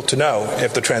difficult to know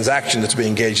if the transaction that's being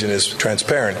engaged in is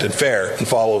transparent and fair and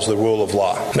follows the rule of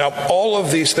law. Now, all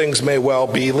of these things may well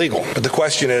be legal, but the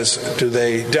question is, do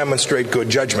they demonstrate good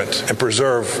judgment and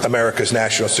preserve America's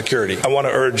national security? I want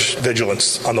to urge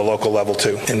vigilance on the local level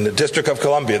too. In the District of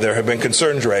Columbia, there have been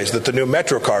concerns raised that the new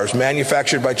metro cars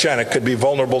manufactured by China could be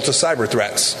vulnerable to cyber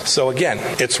threats. So again,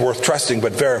 it's worth trusting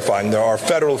but verifying. There are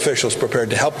federal officials prepared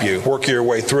to help you work your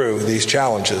way through these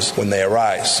challenges when they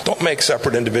arise. Don't make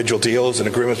separate individual deals and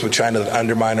agreements with China that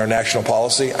undermine our national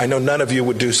policy. I know none of you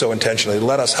would do so intentionally.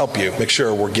 Let us help you make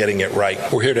sure we're getting it right.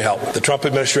 We're here to help. The Trump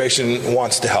administration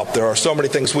wants to help. There are so many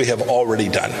things we have already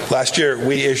done. Last year,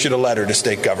 we issued a letter to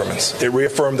state governments. It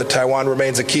reaffirmed that Taiwan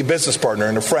remains a key business partner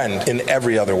and a friend in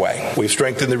every other way. We've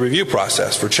strengthened the review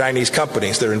process for Chinese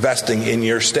companies that are investing in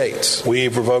your states.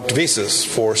 We've revoked visas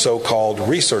for so-called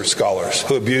research scholars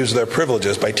who abused their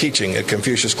privileges by teaching at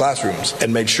Confucius classrooms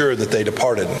and made sure that they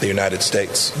departed the United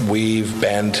States. We've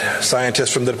banned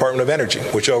scientists from the Department of Energy,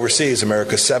 which oversees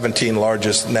America's 17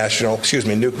 largest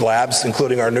nuke labs,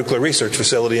 including our nuclear research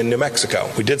facility in New Mexico.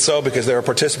 We did so because they were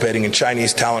participating in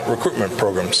Chinese talent recruitment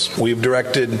programs. We've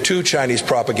directed 2 Chinese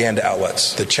propaganda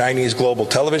outlets, the Chinese Global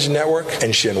Television Network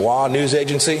and Xinhua News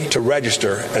Agency, to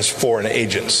register as foreign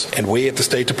agents. And we at the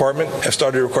State Department have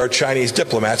started to require Chinese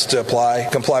diplomats to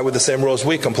comply with the same rules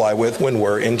we comply with when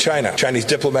we're in China. Chinese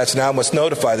diplomats now must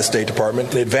notify the State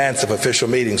Department in advance of official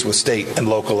meetings with state and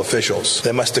local officials.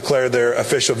 They must declare their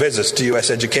official visits to U.S.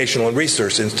 educational and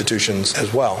research institutions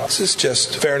as well. This is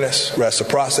just fairness,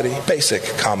 reciprocity, basic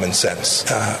common sense.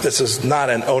 This is not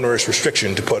an onerous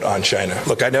restriction to put on China.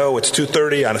 Look, I know it's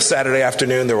 2:30 on a Saturday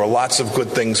afternoon. There were lots of good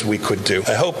things we could do.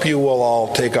 I hope you will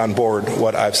all take on board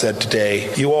what I've said today.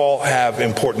 You all have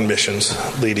important missions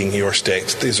leading your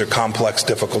states. These are complex,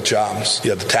 difficult jobs.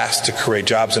 You have the task to create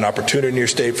jobs and opportunity in your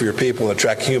state for your people and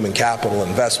attract human capital and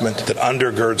investment that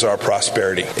undergirds our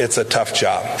prosperity. It's a tough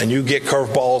job, and you get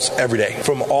curveballs every day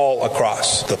from all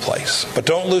across the place. But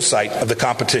don't lose sight of the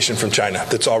competition from China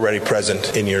that's already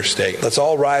present in your state. Let's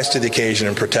all rise to the occasion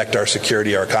and protect our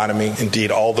security, our economy,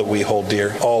 indeed all that we hold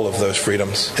dear, all of those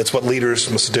freedoms. It's what leaders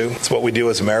must do. It's what we do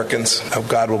as Americans. I hope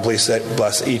God will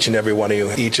bless each and every one of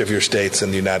you, each of your states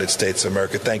in the United States of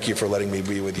America. Thank you for letting me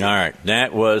be with you. All right.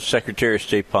 That was Secretary of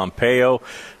State Pompeo.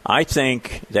 I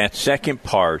think that second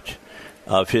part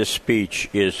of his speech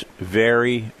is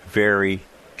very, very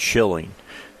chilling.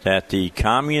 That the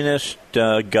communist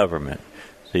government,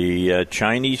 the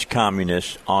Chinese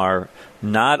communists, are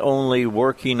not only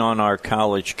working on our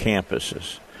college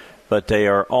campuses, but they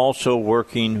are also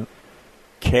working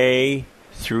K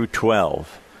through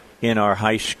 12 in our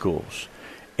high schools.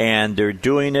 And they're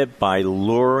doing it by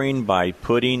luring, by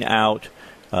putting out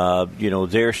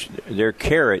their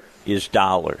carrot is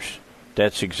dollars.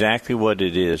 That's exactly what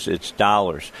it is. It's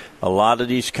dollars. A lot of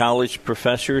these college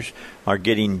professors are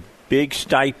getting big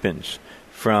stipends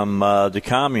from the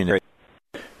communists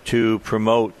to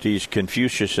promote these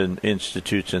Confucius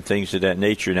institutes and things of that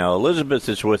nature. Now, Elizabeth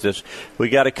is with us. We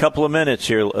got a couple of minutes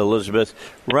here, Elizabeth.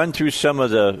 Run through some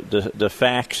of the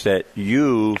facts that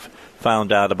you've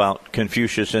found out about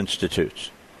Confucius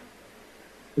institutes.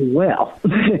 Well,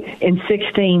 in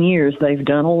 16 years, they've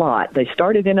done a lot. They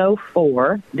started in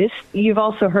 2004. You've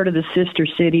also heard of the sister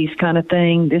cities kind of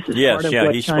thing. This is part of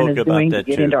what China's doing to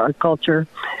get into our culture.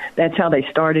 That's how they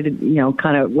started,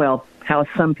 how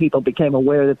some people became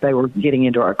aware that they were getting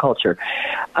into our culture.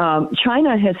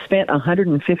 China has spent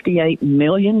 $158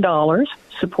 million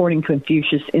supporting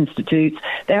Confucius Institutes.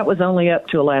 That was only up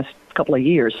to the last couple of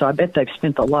years, so I bet they've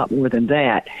spent a lot more than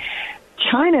that.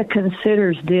 China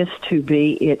considers this to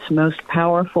be its most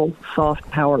powerful soft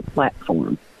power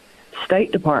platform.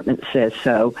 State Department says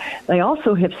so. They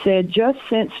also have said just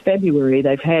since February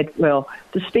they've had, the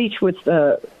speech with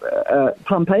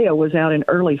Pompeo was out in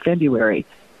early February.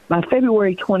 By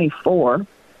February 24,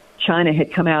 China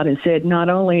had come out and said, not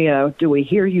only do we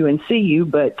hear you and see you,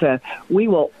 but we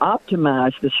will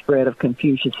optimize the spread of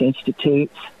Confucius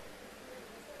Institutes,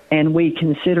 and we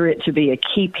consider it to be a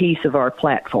key piece of our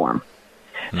platform.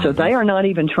 So they are not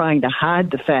even trying to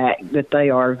hide the fact that they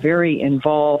are very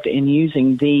involved in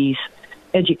using these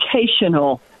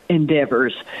educational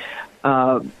endeavors,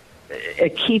 a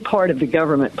key part of the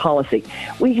government policy.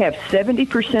 We have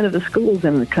 70% of the schools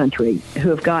in the country who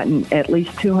have gotten at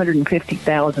least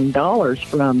 $250,000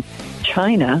 from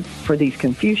China for these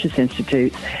Confucius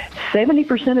Institutes.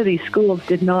 70% of these schools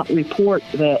did not report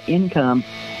that income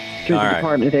through the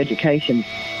Department of Education.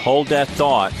 Hold that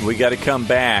thought. We got to come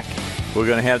back. We're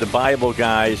going to have the Bible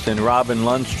guys and Robin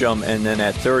Lundstrom, and then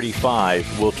at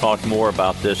 35, we'll talk more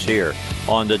about this here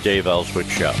on the Dave Elswick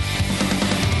Show.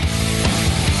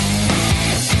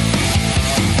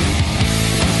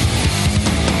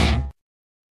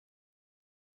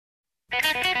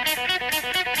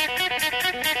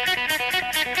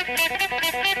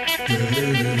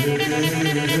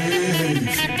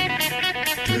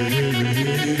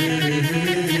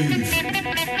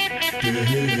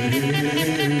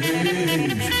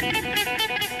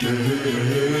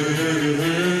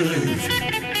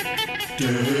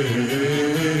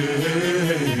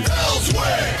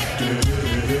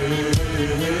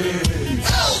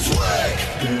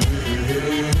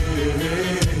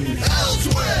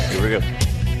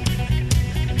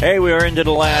 Hey, we are into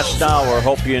the last hour.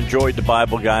 Hope you enjoyed the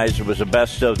Bible guys. It was the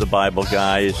best of the Bible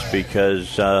guys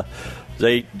because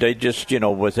they just,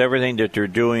 with everything that they're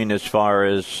doing as far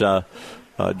as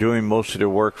doing most of their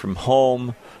work from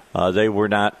home, they were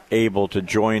not able to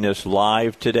join us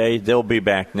live today. They'll be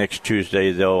back next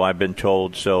Tuesday, though, I've been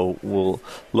told, so we'll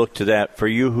look to that. For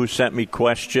you who sent me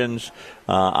questions,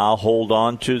 I'll hold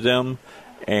on to them.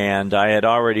 And I had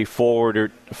already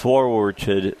forwarded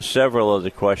several of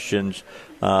the questions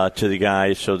to the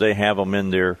guys, so they have them in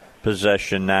their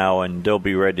possession now, and they'll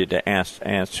be ready to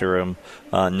answer them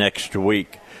next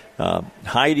week.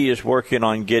 Heidi is working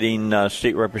on getting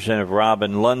State Representative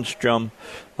Robin Lundstrom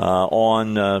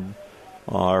on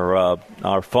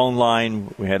our phone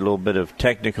line. We had a little bit of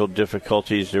technical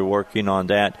difficulties. They're working on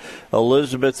that.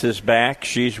 Elizabeth is back.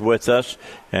 She's with us,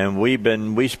 and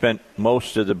we spent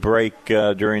most of the break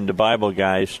during the Bible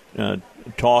guys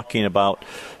talking about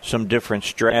some different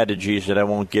strategies that I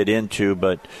won't get into,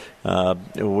 but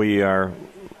we're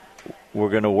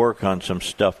going to work on some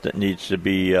stuff that needs to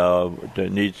be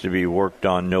worked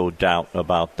on, no doubt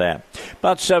about that.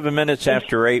 About 7 minutes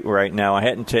after 8 right now. I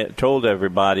hadn't told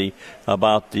everybody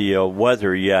about the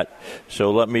weather yet,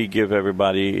 so let me give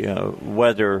everybody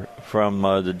weather from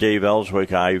the Dave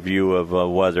Elswick eye view of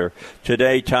weather.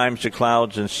 Today, times of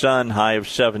clouds and sun, high of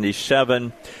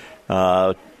 77.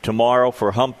 Tomorrow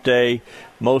for Hump Day,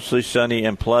 mostly sunny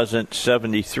and pleasant,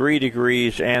 73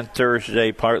 degrees, and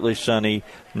Thursday, partly sunny,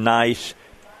 nice,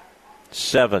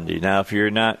 70. Now, if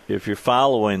you're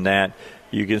following that,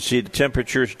 you can see the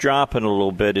temperatures dropping a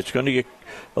little bit. It's going to get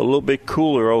a little bit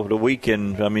cooler over the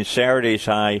weekend. I mean, Saturday's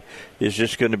high is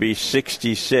just going to be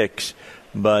 66,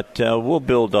 but we'll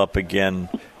build up again.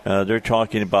 They're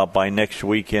talking about by next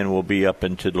weekend we'll be up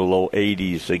into the low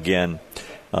 80s again.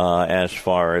 As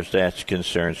far as that's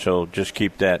concerned. So just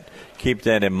keep that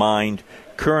in mind.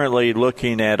 Currently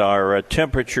looking at our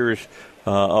temperatures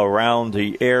around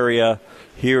the area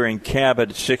here in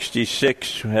Cabot,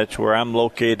 66. That's where I'm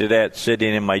located at,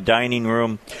 sitting in my dining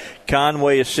room.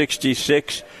 Conway is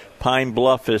 66. Pine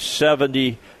Bluff is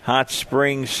 70, Hot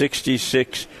Springs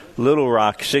 66, Little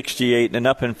Rock 68, and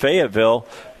up in Fayetteville,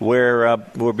 where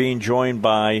we're being joined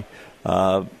by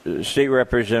State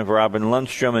Representative Robin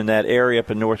Lundstrom in that area up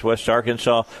in northwest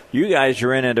Arkansas. You guys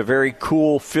are in at a very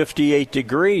cool 58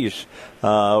 degrees,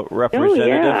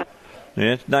 Representative.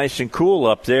 It's nice and cool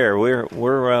up there.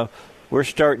 We're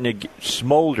starting to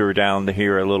smolder down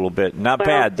here a little bit. Not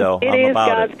bad, though. It is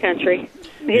God's country.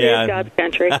 It is God's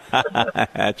country.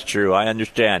 That's true. I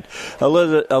understand.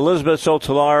 Elizabeth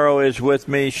Sotolaro is with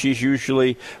me. She's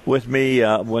usually with me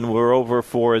when we're over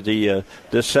for the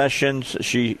sessions.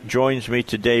 She joins me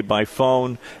today by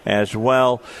phone as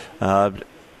well.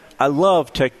 I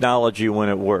love technology when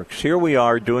it works. Here we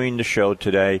are doing the show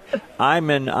today.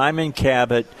 I'm in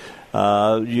Cabot.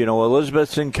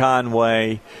 Elizabeth's in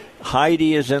Conway.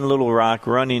 Heidi is in Little Rock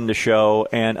running the show,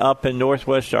 and up in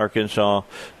northwest Arkansas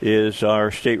is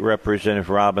our state representative,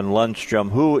 Robin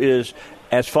Lundstrom, who is,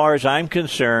 as far as I'm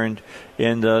concerned,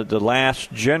 in the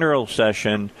last general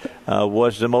session,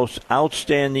 was the most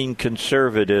outstanding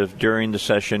conservative during the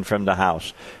session from the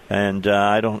House. And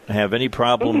I don't have any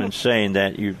problem in saying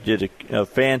that. You did a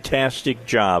fantastic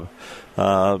job,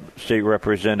 State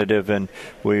Representative, and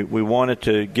we wanted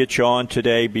to get you on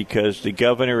today because the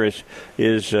governor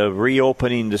is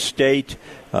reopening the state.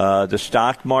 The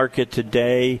stock market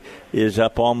today is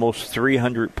up almost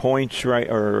 300 points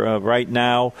right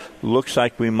now. Looks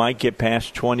like we might get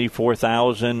past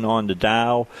 24,000 on the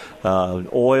Dow.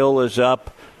 Oil is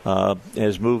up.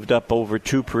 Has moved up over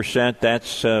 2%.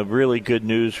 That's really good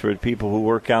news for people who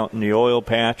work out in the oil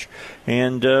patch,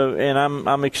 and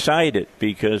I'm excited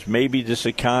because maybe this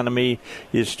economy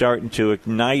is starting to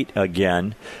ignite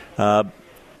again.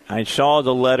 I saw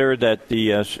the letter that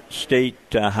the state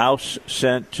House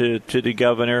sent to the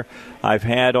governor. I've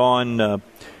had on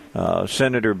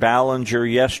Senator Ballinger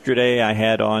yesterday. I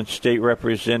had on State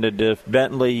Representative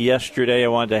Bentley yesterday. I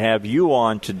wanted to have you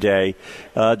on today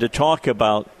to talk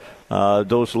about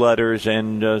those letters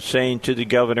and saying to the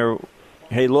governor,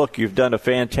 hey, look, you've done a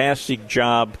fantastic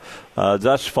job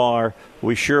thus far.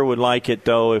 We sure would like it,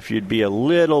 though, if you'd be a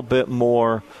little bit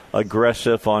more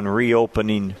aggressive on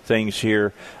reopening things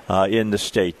here in the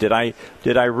state. Did I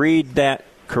read that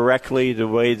correctly, the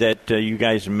way that you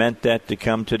guys meant that to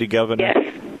come to the governor?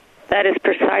 Yes, that is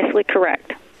precisely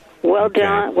correct. Well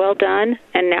done,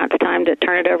 and now it's time to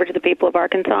turn it over to the people of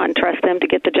Arkansas and trust them to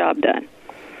get the job done.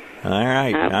 All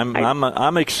right,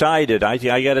 I'm excited. I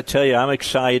got to tell you, I'm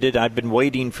excited. I've been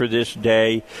waiting for this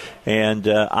day, and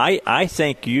I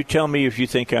think, you tell me if you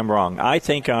think I'm wrong. I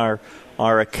think our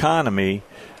economy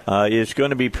is going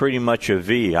to be pretty much a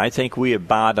V. I think we have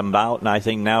bottomed out, and I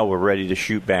think now we're ready to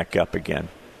shoot back up again.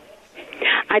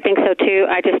 I think so too.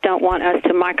 I just don't want us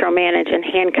to micromanage and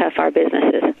handcuff our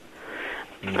businesses.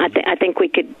 I think we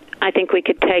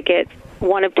could take it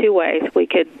one of two ways. We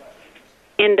could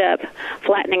end up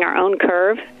flattening our own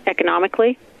curve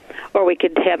economically, or we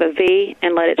could have a V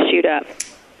and let it shoot up.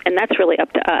 And that's really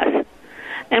up to us.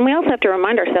 And we also have to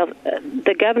remind ourselves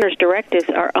the governor's directives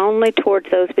are only towards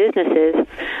those businesses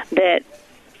that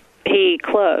he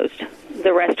closed,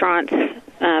 the restaurants,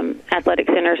 athletic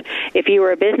centers. If you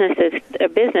were a business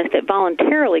that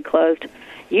voluntarily closed,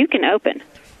 you can open.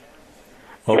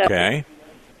 Okay.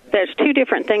 So there's two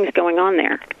different things going on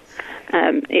there.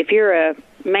 If you're a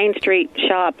Main Street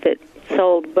shop that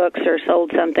sold books or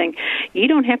sold something, you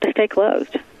don't have to stay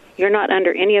closed. You're not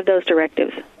under any of those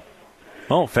directives.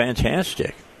 Oh,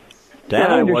 fantastic!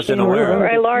 That I wasn't aware of. Or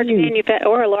a large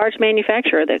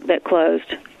manufacturer that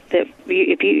closed. That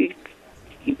if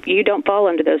you don't fall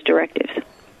under those directives.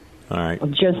 All right.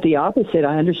 Just the opposite.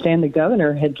 I understand the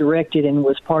governor had directed and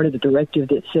was part of the directive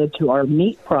that said to our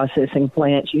meat processing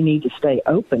plants, you need to stay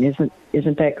open.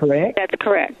 Isn't that correct? That's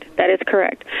correct. That is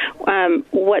correct.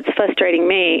 What's frustrating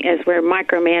me is we're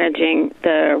micromanaging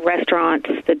the restaurants,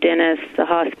 the dentists, the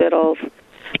hospitals,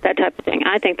 that type of thing.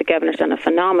 I think the governor's done a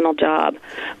phenomenal job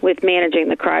with managing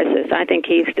the crisis. I think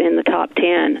he's in the top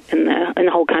 10 in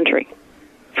the whole country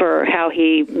for how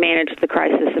he managed the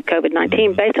crisis of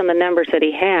COVID-19. Based on the numbers that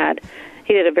he had,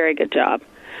 he did a very good job.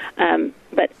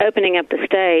 But opening up the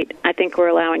state, I think we're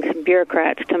allowing some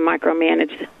bureaucrats to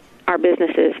micromanage our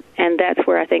businesses, and that's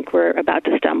where I think we're about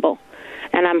to stumble.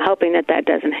 And I'm hoping that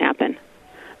doesn't happen.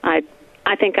 I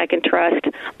think I can trust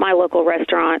my local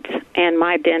restaurants and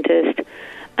my dentist,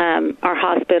 our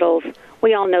hospitals.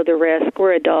 We all know the risk.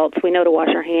 We're adults. We know to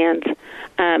wash our hands.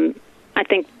 I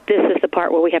think this is the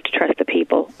part where we have to trust the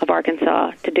people of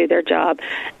Arkansas to do their job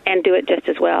and do it just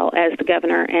as well as the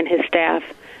governor and his staff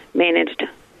managed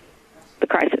the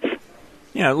crisis.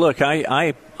 Yeah, look,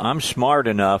 I'm smart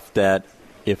enough that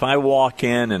if I walk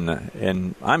in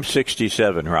and I'm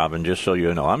 67, Robin, just so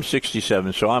you know, I'm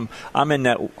 67, so I'm in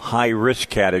that high risk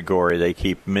category they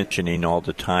keep mentioning all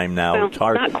the time now. Well, it's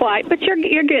hard. Not quite, but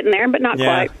you're getting there, but not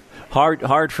quite.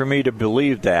 Hard for me to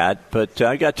believe that, but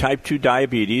I got type 2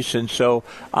 diabetes, and so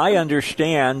I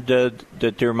understand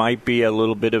that there might be a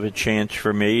little bit of a chance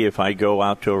for me if I go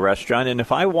out to a restaurant, and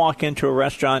if I walk into a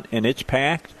restaurant and it's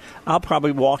packed, I'll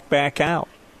probably walk back out.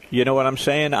 You know what I'm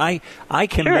saying? I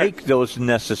can make those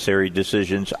necessary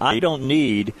decisions. I don't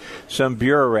need some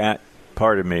bureaucrat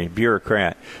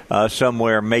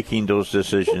somewhere making those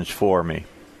decisions for me.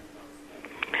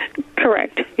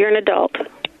 Correct. You're an adult.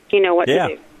 You know what to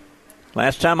do.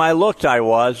 Last time I looked, I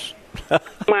was.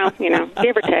 Well,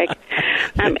 give or take.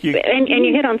 And you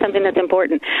hit on something that's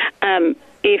important.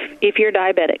 If you're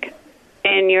diabetic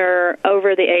and you're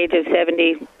over the age of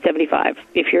 70, 75,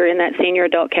 if you're in that senior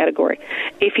adult category,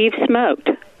 if you've smoked,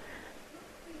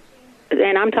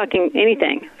 and I'm talking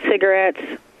anything, cigarettes,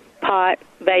 pot,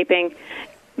 vaping,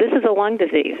 this is a lung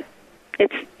disease.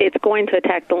 It's going to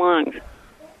attack the lungs.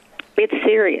 It's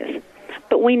serious.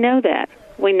 But we know that.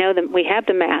 We know that we have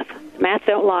the math. Math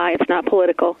don't lie. It's not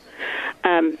political.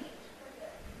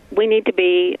 We need to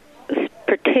be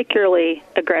particularly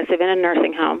aggressive in a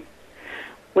nursing home.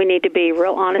 We need to be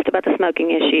real honest about the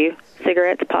smoking issue,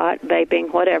 cigarettes, pot,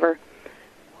 vaping, whatever,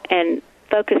 and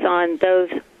focus on those.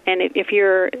 And if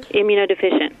you're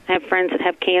immunodeficient, have friends that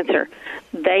have cancer,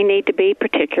 they need to be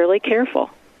particularly careful.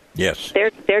 Yes.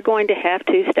 They're going to have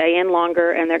to stay in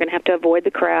longer, and they're going to have to avoid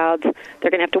the crowds.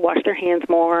 They're going to have to wash their hands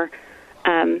more.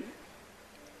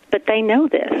 But they know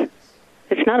this.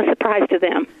 It's not a surprise to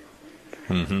them.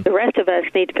 Mm-hmm. The rest of us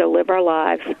need to go live our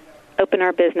lives, open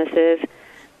our businesses,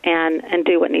 and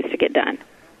do what needs to get done.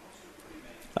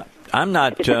 I'm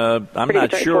not sure,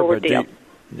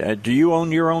 but do you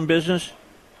own your own business?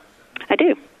 I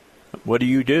do. What do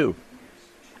you do?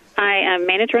 I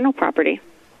manage rental property.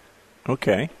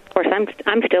 Okay. Of course,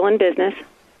 I'm still in business.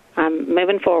 I'm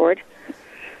moving forward.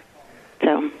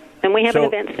 So, and we have an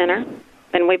event center,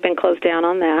 and we've been closed down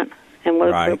on that, and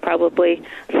we'll probably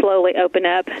slowly open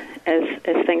up as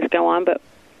things go on. But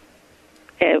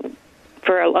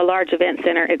for a large event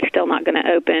center, it's still not going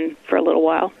to open for a little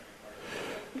while.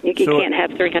 You can't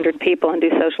have 300 people and do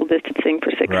social distancing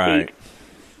for 6 feet. Right,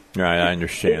 I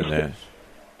understand that.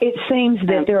 It seems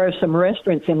that there are some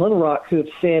restaurants in Little Rock who have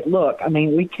said, look,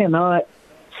 we cannot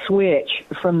switch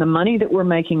from the money that we're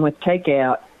making with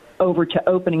takeout over to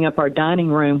opening up our dining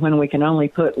room when we can only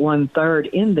put 1/3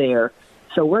 in there.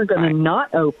 So we're going to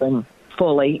not open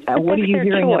fully. What are you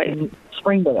hearing up in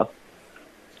Springdale?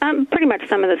 Pretty much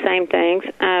some of the same things.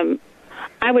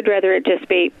 I would rather it just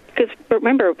be, because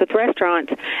remember, with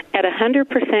restaurants, at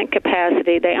 100%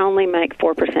 capacity, they only make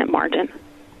 4% margin.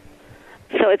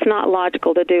 So it's not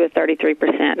logical to do a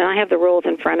 33%. And I have the rules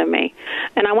in front of me.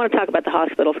 And I want to talk about the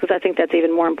hospitals because I think that's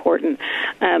even more important,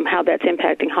 how that's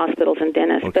impacting hospitals and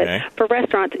dentists. Okay. But for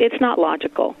restaurants, it's not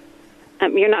logical.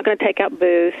 You're not going to take out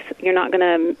booths. You're not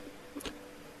going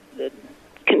to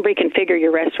reconfigure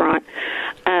your restaurant.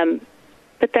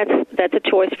 But that's a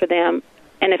choice for them.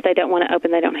 And if they don't want to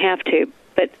open, they don't have to.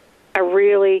 But I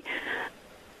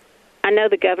know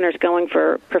the governor's going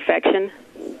for perfection,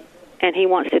 and he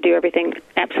wants to do everything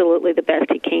absolutely the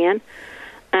best he can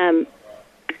and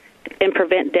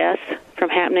prevent deaths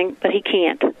from happening, but he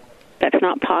can't. That's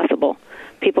not possible.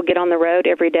 People get on the road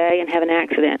every day and have an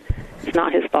accident. It's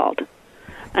not his fault.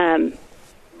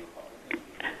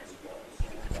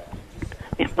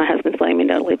 My husband's letting me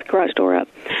know to leave the garage door up.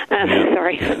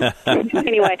 Sorry.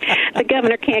 Anyway, the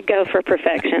governor can't go for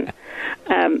perfection.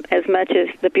 As much as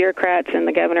the bureaucrats and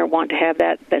the governor want to have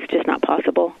that, that's just not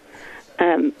possible.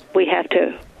 We have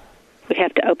to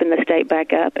open the state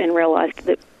back up and realize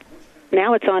that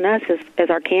now it's on us as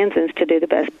Arkansans to do the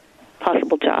best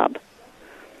possible job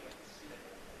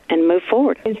and move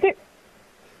forward. Is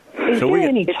there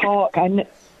any talk?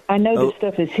 I know this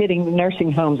stuff is hitting the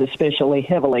nursing homes especially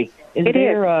heavily. It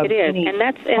is, and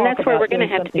that's where we're going to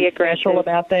have to be aggressive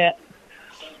about that.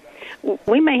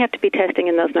 We may have to be testing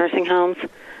in those nursing homes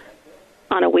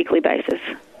on a weekly basis.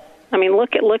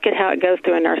 Look at how it goes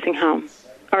through a nursing home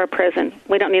or a prison.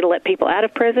 We don't need to let people out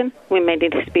of prison. We may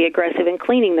need to be aggressive in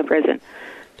cleaning the prison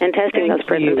and testing those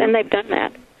prisons, and they've done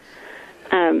that.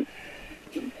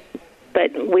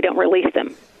 But we don't release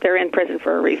them. They're in prison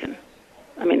for a reason.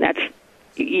 That's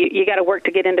you got to work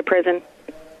to get into prison.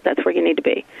 That's where you need to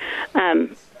be.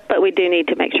 But we do need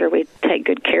to make sure we take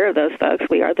good care of those folks.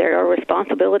 They're a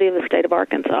responsibility of the state of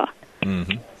Arkansas.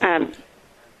 Mm-hmm.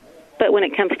 But when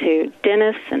it comes to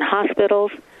dentists and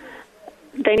hospitals,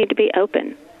 they need to be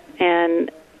open. And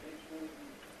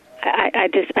I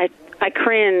I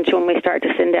cringe when we start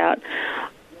to send out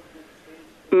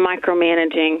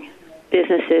micromanaging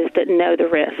businesses that know the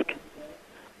risk.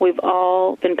 We've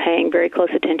all been paying very close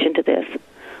attention to this.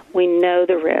 We know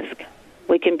the risk.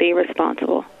 We can be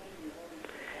responsible.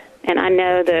 And I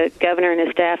know the governor and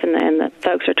his staff and the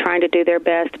folks are trying to do their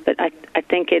best, but I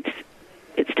think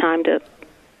it's time to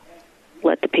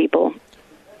let the people.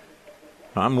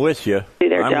 I'm with you. Do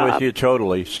their job. I'm with you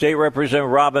totally. State Representative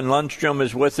Robin Lundstrom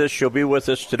is with us. She'll be with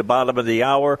us to the bottom of the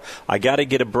hour. I got to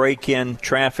get a break in,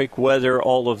 traffic, weather,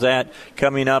 all of that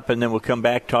coming up, and then we'll come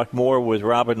back, talk more with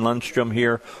Robin Lundstrom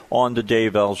here on the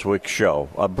Dave Elswick Show.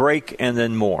 A break and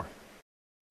then more.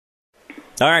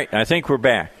 All right, I think we're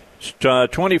back.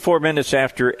 24 minutes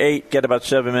after 8, got about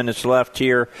 7 minutes left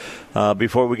here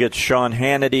before we get to Sean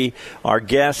Hannity. Our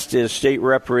guest is State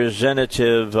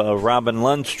Representative Robin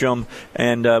Lundstrom,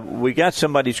 and we got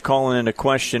somebody's calling in a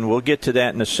question. We'll get to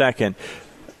that in a second.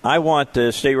 I want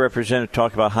the State Representative to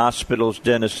talk about hospitals,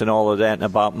 dentists, and all of that, and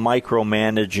about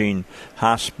micromanaging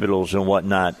hospitals and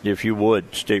whatnot, if you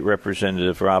would, State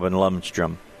Representative Robin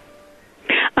Lundstrom.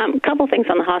 A couple things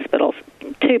on the hospitals,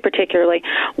 two particularly.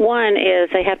 One is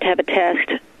they have to have a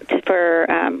test for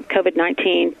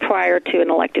COVID-19 prior to an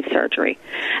elective surgery,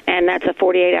 and that's a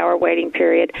 48-hour waiting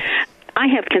period. I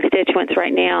have constituents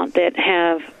right now that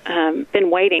have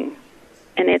been waiting,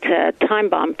 and it's a time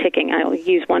bomb ticking. I'll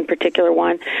use one particular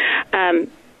one.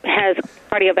 Has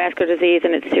cardiovascular disease,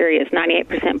 and it's serious,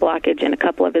 98% blockage in a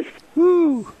couple of his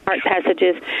heart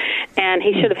passages, and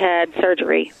he should have had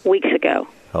surgery weeks ago.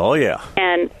 Oh, yeah.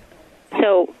 And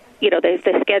so,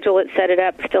 they schedule it, set it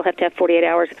up, still have to have 48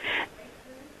 hours.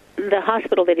 The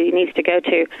hospital that he needs to go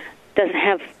to doesn't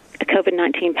have a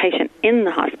COVID-19 patient in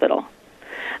the hospital.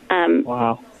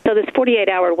 Wow. So this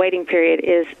 48-hour waiting period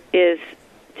is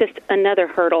just another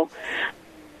hurdle.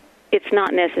 It's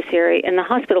not necessary, and the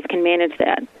hospitals can manage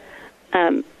that.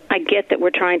 I get that we're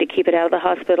trying to keep it out of the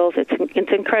hospitals.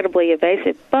 It's incredibly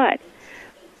invasive, but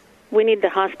we need the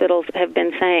hospitals have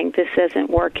been saying this isn't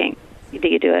working. Do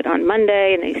you do it on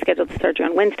Monday and then you schedule the surgery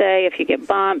on Wednesday? If you get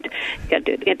bumped, you got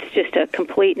to do it. It's just a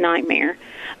complete nightmare.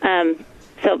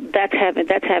 So that's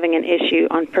having an issue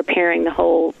on preparing the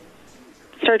whole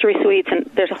surgery suites, and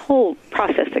there's a whole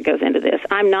process that goes into this.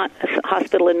 I'm not a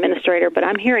hospital administrator, but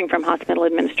I'm hearing from hospital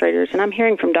administrators, and I'm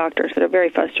hearing from doctors that are very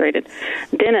frustrated.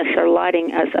 Dentists are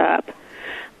lighting us up.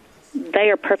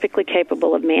 They are perfectly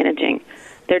capable of managing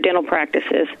their dental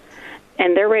practices,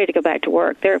 and they're ready to go back to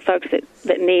work. There are folks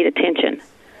that need attention,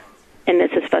 and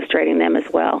this is frustrating them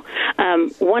as well.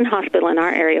 One hospital in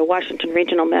our area, Washington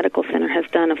Regional Medical Center, has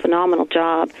done a phenomenal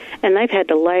job, and they've had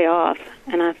to lay off,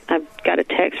 and I've got a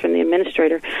text from the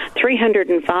administrator,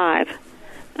 305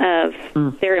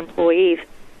 of their employees.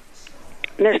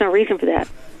 And there's no reason for that.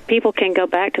 People can go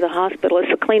back to the hospital. It's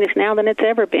the cleanest now than it's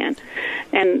ever been.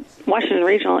 And Washington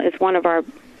Regional is one of our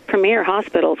premier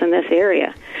hospitals in this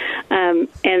area, and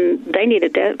they need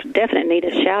definitely need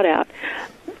a shout-out.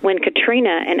 When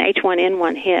Katrina and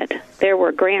H1N1 hit, there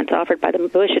were grants offered by the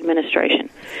Bush administration,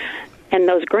 and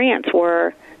those grants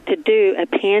were to do a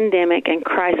pandemic and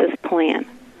crisis plan.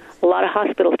 A lot of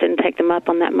hospitals didn't take them up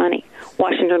on that money.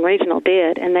 Washington Regional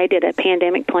did, and they did a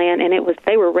pandemic plan, and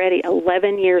they were ready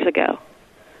 11 years ago.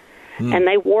 And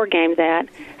they war-gamed that,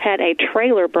 had a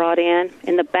trailer brought in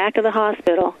the back of the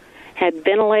hospital, had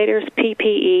ventilators,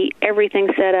 PPE,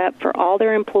 everything set up for all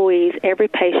their employees, every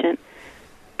patient,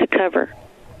 to cover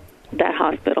that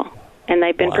hospital. And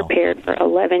they've been prepared for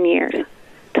 11 years.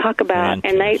 Talk about,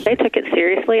 and they took it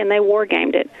seriously, and they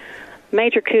war-gamed it.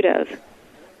 Major kudos.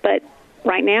 But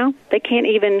right now, they can't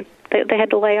even, they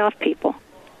had to lay off people.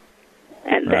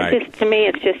 And that just, to me,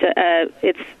 it's just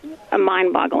it's a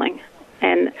mind-boggling.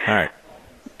 And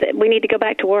we need to go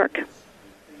back to work.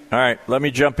 All right, let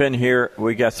me jump in here.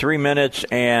 We got 3 minutes,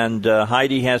 and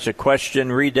Heidi has a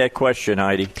question. Read that question,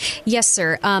 Heidi. Yes,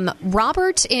 sir.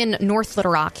 Robert in North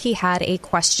Little Rock, he had a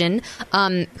question.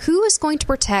 Who is going to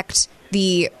protect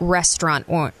the restaurant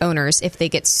owners if they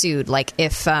get sued? Like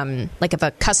if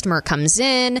a customer comes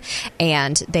in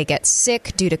and they get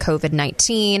sick due to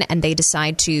COVID-19 and they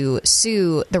decide to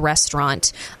sue the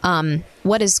restaurant,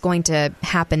 what is going to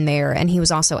happen there? And he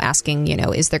was also asking,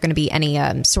 is there going to be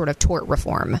any sort of tort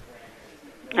reform?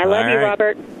 I love you,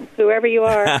 Robert, whoever you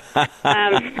are.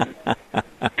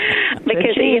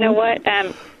 Because you know what?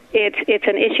 It's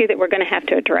an issue that we're going to have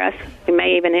to address. We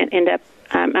may even end up,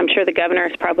 I'm sure the governor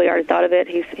has probably already thought of it.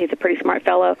 He's a pretty smart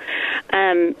fellow.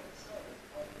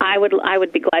 I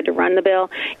would be glad to run the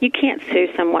bill. You can't sue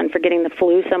someone for getting the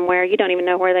flu somewhere. You don't even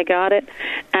know where they got it.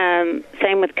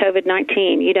 Same with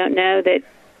COVID-19. You don't know that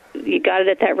you got it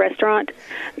at that restaurant.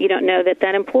 You don't know that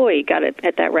that employee got it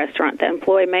at that restaurant. That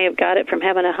employee may have got it from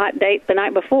having a hot date the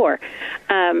night before.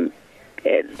 But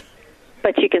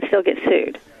you can still get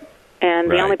sued. And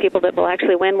the only people that will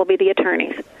actually win will be the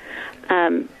attorneys.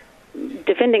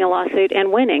 Defending a lawsuit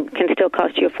and winning can still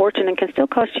cost you a fortune and can still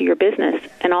cost you your business.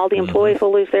 And all the employees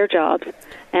will lose their jobs,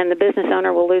 and the business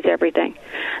owner will lose everything.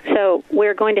 So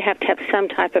we're going to have some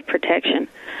type of protection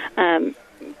to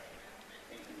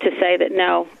say that,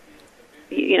 no,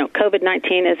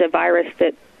 COVID-19 is a virus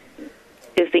that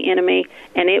is the enemy,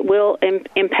 and it will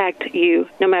impact you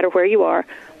no matter where you are.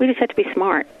 We just have to be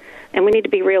smart, and we need to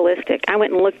be realistic. I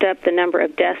went and looked up the number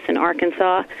of deaths in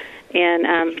Arkansas,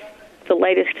 and the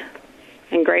latest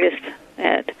and greatest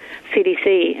at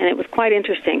CDC, and it was quite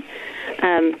interesting.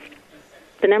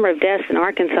 The number of deaths in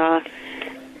Arkansas,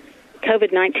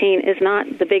 COVID-19 is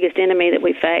not the biggest enemy that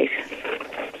we face.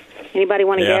 Anybody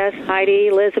want to guess? Heidi,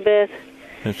 Elizabeth?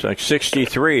 It's like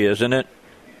 63, isn't it?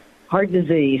 Heart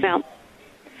disease. Well,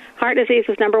 heart disease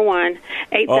was number one,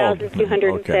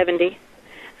 8,270. Okay.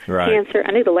 Right. Cancer,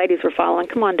 I knew the ladies were following.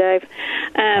 Come on, Dave.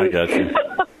 I got you.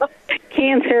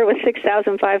 Cancer was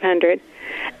 6,500.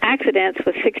 Accidents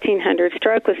was 1,600.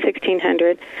 Stroke was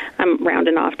 1,600. I'm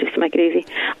rounding off just to make it easy.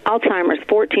 Alzheimer's,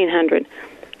 1,400.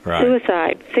 Right.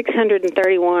 Suicide,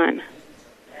 631.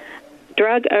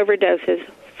 Drug overdoses,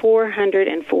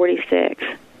 446.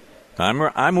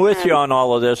 I'm with you on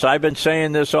all of this. I've been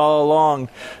saying this all along,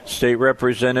 State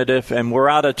Representative, and we're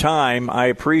out of time. I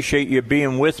appreciate you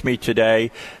being with me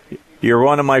today. You're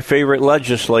one of my favorite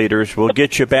legislators. We'll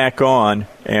get you back on,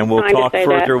 and we'll talk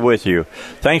further with you.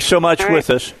 Thanks so much with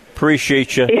us.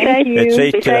 Appreciate you. It's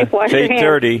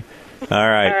 8:30. All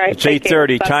right. It's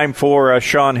 8:30. Time for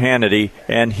Sean Hannity,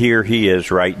 and here he is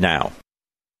right now.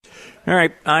 All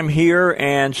right, I'm here,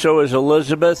 and so is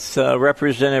Elizabeth.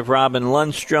 Representative Robin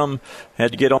Lundstrom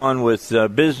had to get on with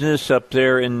business up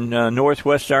there in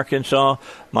northwest Arkansas.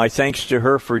 My thanks to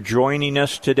her for joining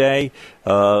us today.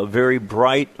 Very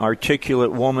bright,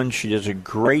 articulate woman. She does a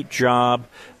great job.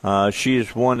 She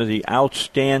is one of the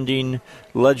outstanding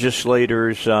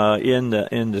legislators in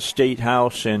the State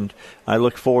House, and I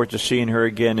look forward to seeing her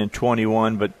again in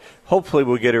 21. But hopefully,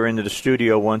 we'll get her into the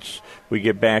studio once we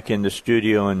get back in the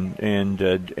studio and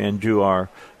do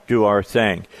our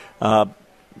thing.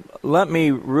 Let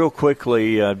me real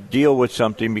quickly deal with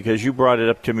something because you brought it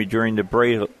up to me during the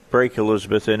break,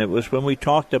 Elizabeth, and it was when we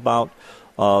talked about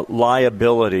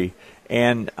liability.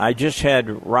 And I just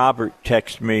had Robert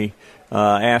text me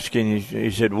asking.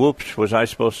 He said, "Whoops, was I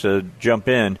supposed to jump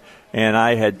in?" And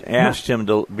I had asked him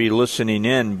to be listening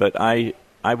in, but I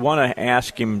want to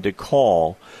ask him to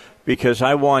call because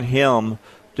I want him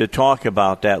to talk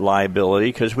about that liability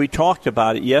because we talked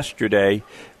about it yesterday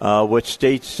with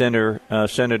State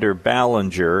Senator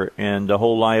Ballinger and the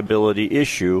whole liability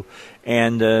issue.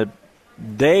 And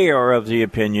they are of the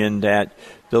opinion that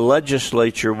the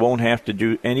legislature won't have to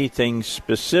do anything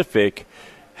specific.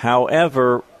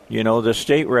 However, the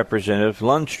state representative,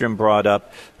 Lundstrom, brought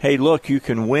up, hey, look, you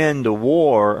can win the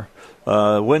war,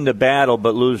 win the battle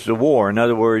but lose the war. In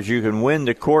other words, you can win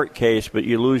the court case but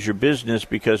you lose your business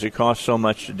because it costs so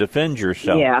much to defend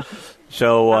yourself. Yeah.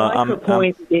 So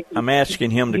I'm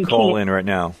asking him to call in right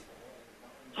now.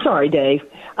 Sorry, Dave.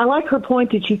 I like her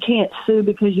point that you can't sue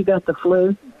because you got the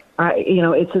flu.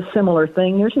 It's a similar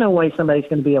thing. There's no way somebody's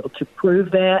going to be able to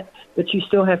prove that, but you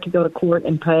still have to go to court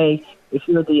and pay. If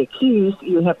you're the accused,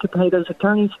 you have to pay those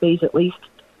attorney's fees at least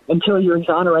until you're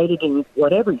exonerated and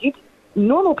whatever.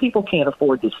 Normal people can't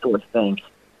afford this sort of thing.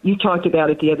 You talked about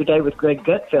it the other day with Greg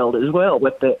Gutfeld as well,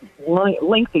 with the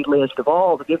lengthy list of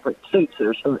all the different suits that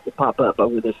are supposed to pop up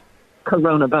over this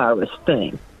coronavirus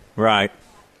thing. Right.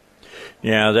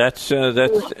 Yeah,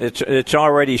 it's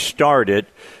already started,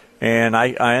 and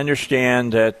I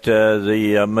understand that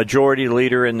the majority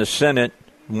leader in the Senate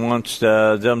wants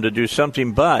them to do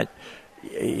something, but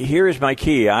here's my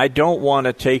key. I don't want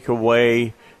to take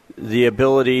away the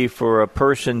ability for a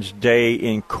person's day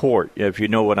in court, if you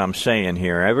know what I'm saying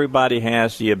here. Everybody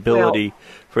has the ability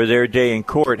for their day in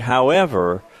court.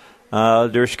 However,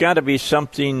 there's got to be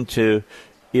something to,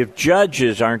 if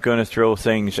judges aren't going to throw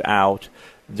things out,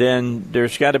 then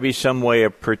there's got to be some way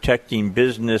of protecting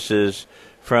businesses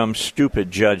from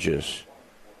stupid judges.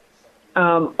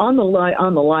 On the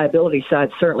liability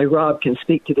side, certainly Rob can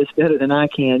speak to this better than I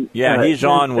can. Yeah, he's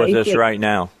on with us right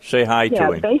now. Say hi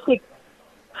to him.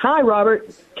 Hi, Robert.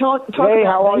 Talk hey,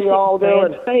 how are you all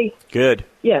doing? Faith. Good.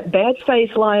 Yeah, bad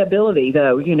faith liability,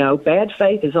 though. Bad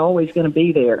faith is always going to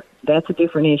be there. That's a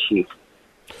different issue.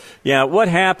 Yeah, what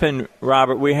happened,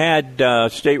 Robert? We had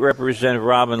State Representative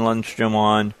Robin Lundstrom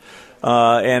on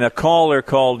and a caller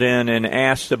called in and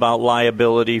asked about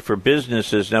liability for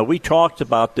businesses. Now, we talked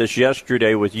about this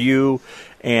yesterday with you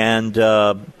and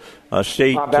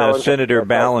State Senator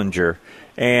Ballinger,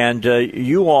 and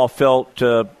you all felt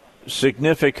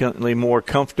significantly more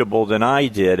comfortable than I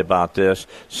did about this,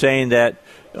 saying that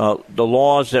the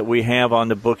laws that we have on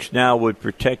the books now would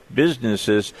protect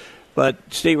businesses.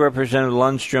 But State Representative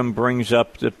Lundstrom brings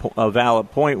up a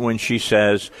valid point when she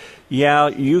says, yeah,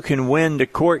 you can win the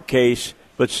court case,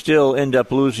 but still end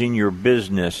up losing your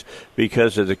business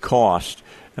because of the cost.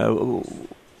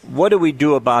 What do we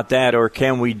do about that, or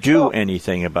can we do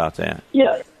anything about that?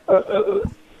 Yeah,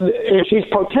 she's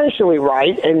potentially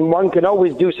right, and one can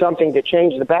always do something to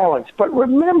change the balance. But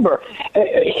remember,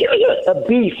 here's a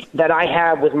beef that I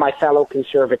have with my fellow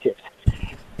conservatives.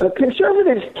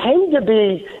 Conservatives tend to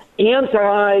be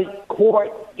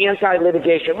anti-court,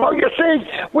 anti-litigation. Well, you're saying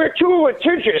we're too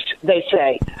litigious, they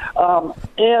say.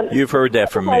 And you've heard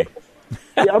that from me.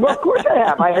 Yeah, well, of course I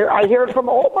have. I hear it from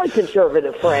all my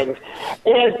conservative friends.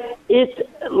 And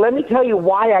let me tell you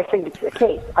why I think it's the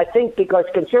case. I think because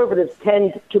conservatives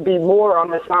tend to be more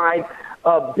on the side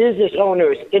of business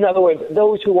owners, in other words,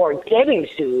 those who are getting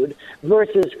sued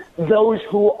versus those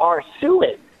who are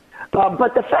suing.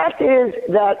 But the fact is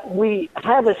that we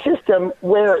have a system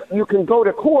where you can go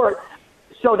to court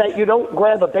so that you don't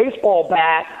grab a baseball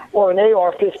bat or an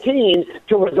AR-15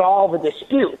 to resolve a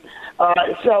dispute.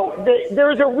 So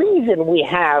there's a reason we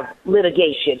have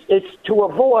litigation. It's to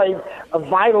avoid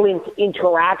violent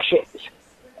interactions.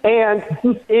 And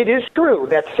it is true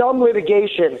that some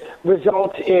litigation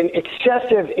results in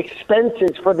excessive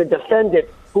expenses for the defendant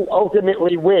who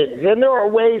ultimately wins. And there are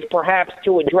ways perhaps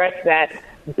to address that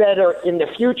better in the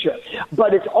future.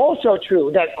 But it's also true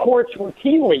that courts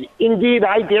routinely, indeed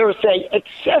I dare say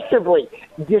excessively,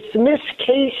 dismiss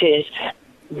cases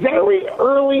very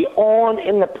early on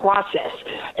in the process.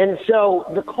 And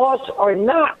so the costs are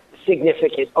not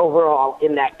significant overall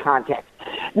in that context.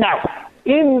 Now,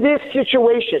 in this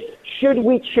situation, should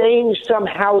we change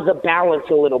somehow the balance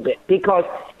a little bit? Because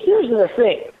here's the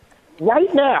thing.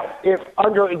 Right now, if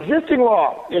under existing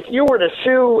law, if you were to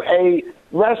sue a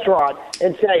restaurant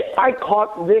and say, I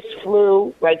caught this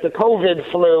flu, like the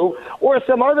COVID flu, or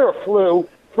some other flu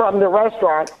from the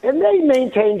restaurant, and they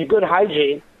maintained good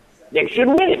hygiene, they should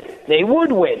win. They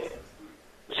would win.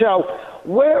 So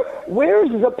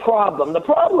where's the problem? The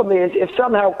problem is if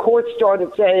somehow courts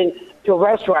started saying to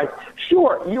restaurants,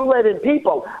 sure, you let in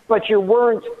people, but you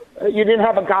didn't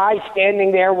have a guy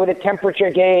standing there with a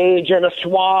temperature gauge and a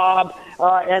swab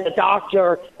and a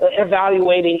doctor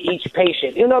evaluating each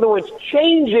patient. In other words,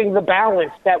 changing the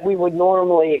balance that we would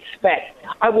normally expect.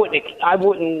 I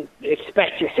wouldn't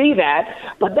expect to see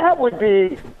that, but that would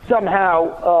be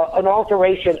somehow an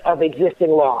alteration of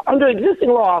existing law. Under existing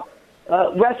law,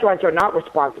 restaurants are not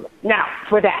responsible. Now,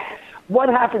 for that, what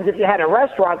happens if you had a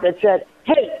restaurant that said,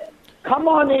 hey, come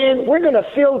on in, we're going to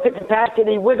fill to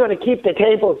capacity, we're going to keep the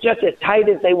tables just as tight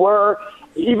as they were,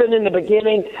 even in the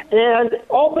beginning, and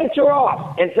all bets are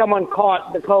off, and someone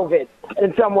caught the COVID,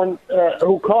 and someone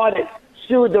who caught it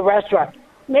sued the restaurant.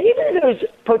 Maybe there's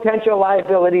potential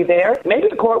liability there. Maybe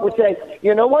the court would say,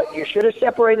 you know what, you should have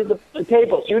separated the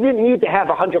tables. You didn't need to have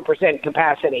 100%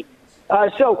 capacity.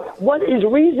 So what is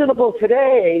reasonable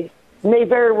today may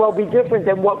very well be different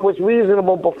than what was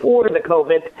reasonable before the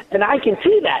COVID, and I can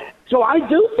see that. So I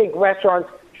do think restaurants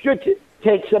should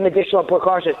take some additional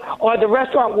precautions. Are the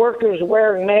restaurant workers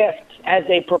wearing masks as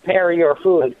they prepare your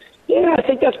food? Yeah, I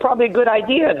think that's probably a good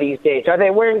idea these days. Are they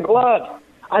wearing gloves?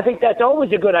 I think that's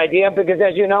always a good idea because,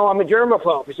 as you know, I'm a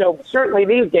germaphobe. So certainly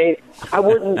these days, I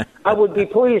would be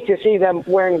pleased to see them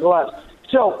wearing gloves.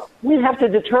 So we have to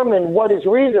determine what is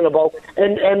reasonable,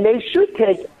 and they should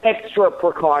take extra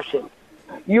precautions.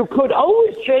 You could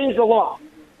always change the law.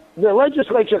 The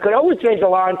legislature could always change the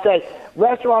law and say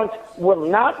restaurants will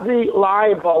not be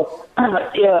liable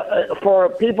for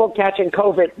people catching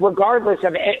COVID regardless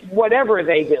of whatever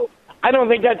they do. I don't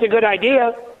think that's a good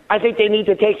idea. I think they need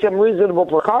to take some reasonable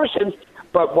precautions,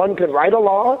 but one could write a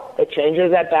law that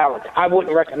changes that balance. I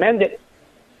wouldn't recommend it.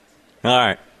 All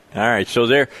right.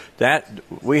 So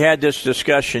we had this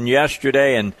discussion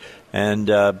yesterday, and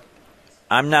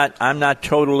I'm not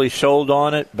totally sold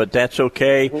on it, but that's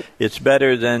okay. Mm-hmm. It's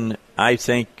better than I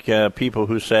think people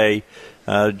who say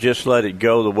just let it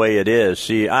go the way it is.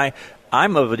 See,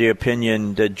 I'm of the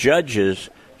opinion that judges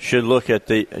should look at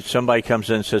somebody comes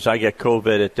in and says I get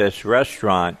COVID at this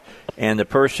restaurant, and the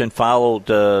person followed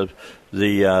the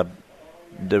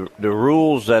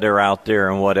rules that are out there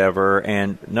and whatever.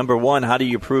 And number one, how do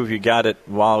you prove you got it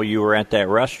while you were at that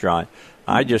restaurant?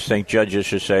 I just think judges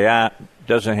should say,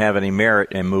 doesn't have any merit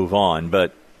and move on.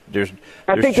 But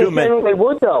I think too many. They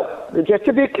would, though. Just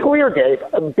to be clear, Dave,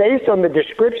 based on the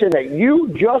description that you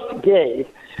just gave,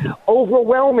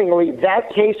 overwhelmingly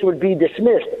that case would be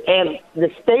dismissed. And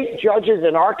the state judges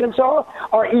in Arkansas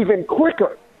are even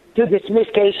quicker to dismiss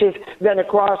cases than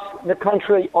across the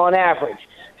country on average.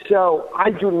 So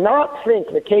I do not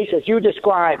think the cases you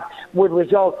described would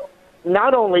result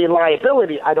not only in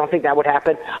liability. I don't think that would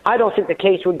happen. I don't think the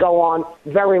case would go on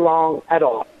very long at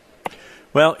all.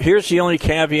 Well, here's the only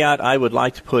caveat I would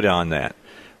like to put on that.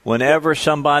 Whenever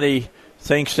somebody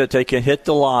thinks that they can hit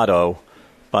the lotto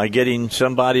by getting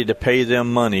somebody to pay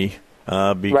them money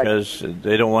because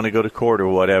they don't want to go to court or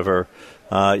whatever,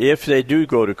 if they do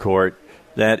go to court,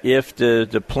 that if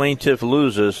the plaintiff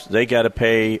loses, they got to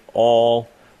pay all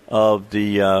of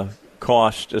the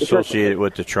cost associated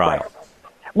with the trial.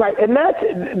 Right, and that's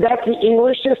the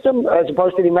English system as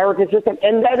opposed to the American system,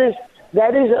 and that is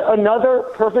another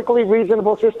perfectly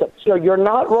reasonable system. So you're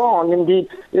not wrong, indeed,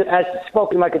 as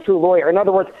spoken like a true lawyer. In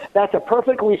other words, that's a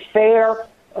perfectly fair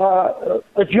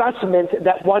adjustment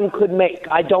that one could make.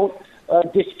 I don't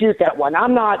dispute that one.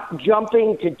 I'm not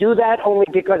jumping to do that only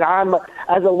because I'm,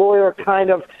 as a lawyer, kind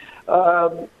of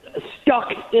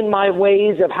stuck in my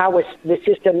ways of how the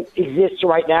system exists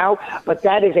right now. But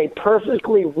that is a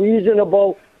perfectly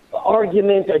reasonable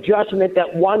adjustment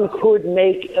that one could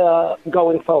make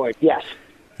going forward. Yes.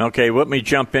 Okay, let me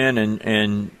jump in,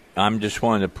 and I'm just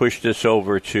wanting to push this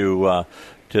over to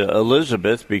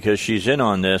Elizabeth because she's in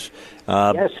on this.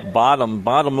 Yes. Bottom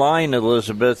line,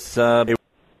 Elizabeth,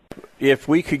 if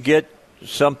we could get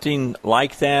something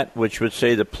like that, which would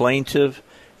say the plaintiff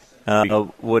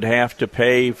would have to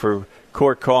pay for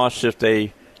court costs if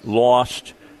they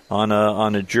lost on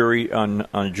a jury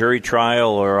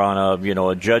trial or on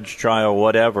a judge trial,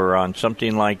 whatever, on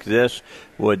something like this,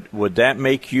 would that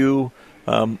make you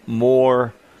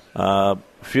more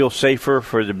feel safer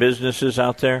for the businesses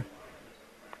out there?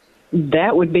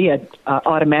 That would be an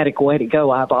automatic way to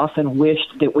go. I've often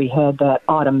wished that we had that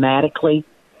automatically.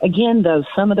 Again, though,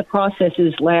 some of the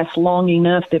processes last long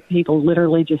enough that people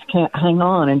literally just can't hang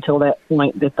on until that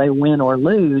point that they win or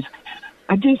lose.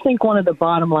 I do think one of the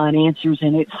bottom line answers,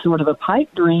 and it's sort of a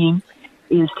pipe dream,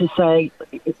 is to say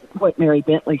what Mary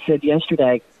Bentley said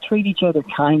yesterday, treat each other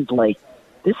kindly.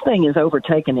 This thing has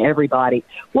overtaken everybody.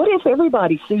 What if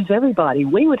everybody sues everybody?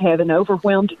 We would have an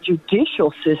overwhelmed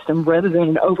judicial system rather than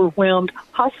an overwhelmed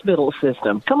hospital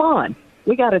system. Come on.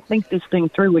 We got to think this thing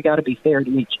through. We got to be fair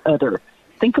to each other.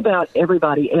 Think about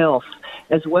everybody else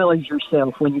as well as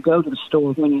yourself when you go to the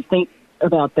store, when you think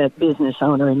about that business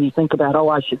owner and you think about,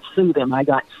 I should sue them, I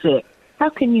got sick. How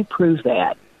can you prove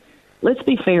that? Let's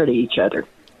be fair to each other.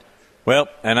 Well,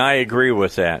 and I agree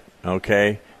with that,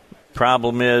 okay?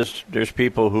 Problem is there's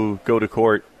people who go to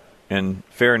court and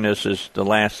fairness is the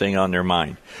last thing on their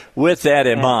mind. With that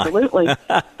in mind. Absolutely.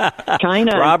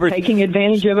 China Robert, taking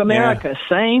advantage of America. Yeah,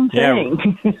 same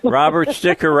thing. Yeah. Robert,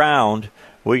 stick around.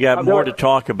 We got more to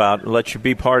talk about. Let you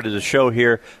be part of the show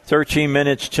here. 13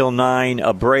 minutes till 9,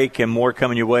 a break, and more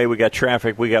coming your way. We got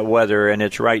traffic, we got weather, and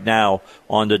it's right now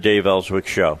on the Dave Elswick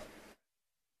Show.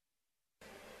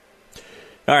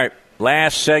 All right,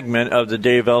 last segment of the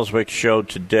Dave Elswick Show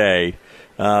today.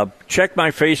 Check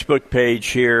my Facebook page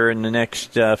here in the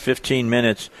next 15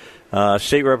 minutes.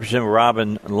 State Representative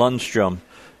Robin Lundstrom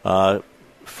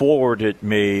forwarded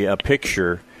me a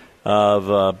picture of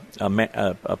a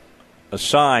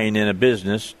sign in a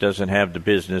business. Doesn't have the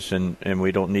business, and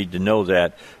we don't need to know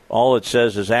that. All it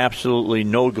says is absolutely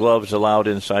no gloves allowed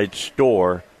inside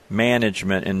store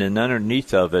management, and then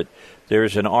underneath of it,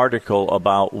 there's an article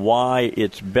about why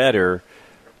it's better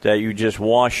that you just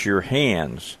wash your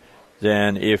hands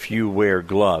than if you wear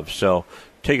gloves. So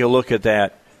take a look at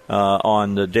that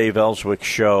on the Dave Elswick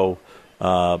Show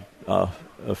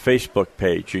Facebook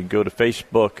page. You can go to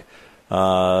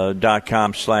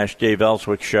Facebook.com/Dave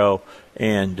Elswick Show,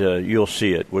 and you'll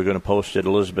see it. We're going to post it.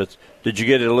 Elizabeth, did you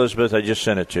get it, Elizabeth? I just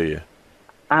sent it to you.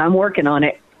 I'm working on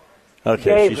it. Okay,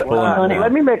 Dave, she's pulling it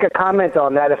let me make a comment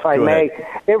on that, if I may.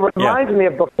 It reminds me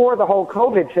of before the whole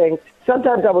COVID thing.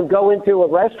 Sometimes I would go into a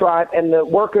restaurant, and the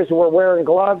workers were wearing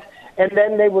gloves, and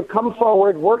then they would come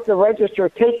forward, work the register,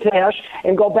 take cash,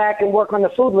 and go back and work on the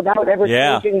food without ever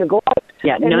changing the gloves.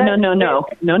 Yeah, no.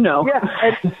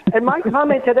 Yeah, and my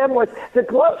comment to them was, the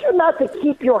gloves are not to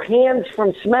keep your hands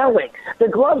from smelling. The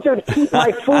gloves are to keep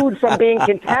my food from being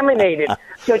contaminated.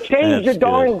 So change the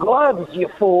darn gloves, you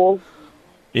fool.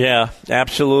 Yeah,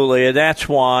 absolutely. And that's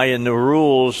why in the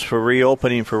rules for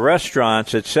reopening for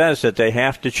restaurants, it says that they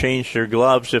have to change their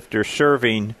gloves if they're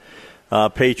serving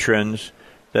patrons,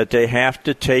 that they have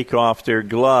to take off their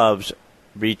gloves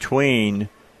between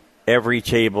every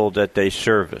table that they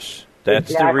service.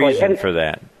 That's exactly. the reason for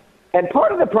that. And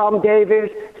part of the problem, Dave, is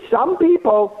some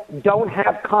people don't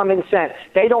have common sense.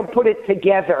 They don't put it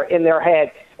together in their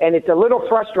head, and it's a little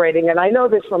frustrating. And I know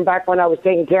this from back when I was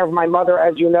taking care of my mother,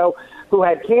 as you know, who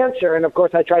had cancer. And, of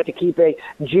course, I tried to keep a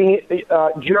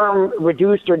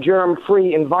germ-reduced or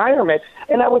germ-free environment.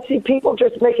 And I would see people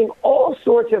just making all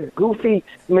sorts of goofy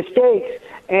mistakes.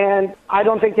 And I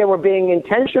don't think they were being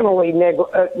intentionally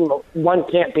one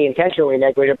can't be intentionally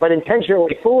negligent, but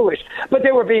intentionally foolish. But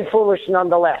they were being foolish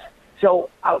nonetheless. So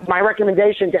my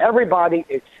recommendation to everybody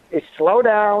is slow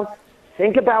down,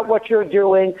 think about what you're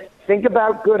doing, think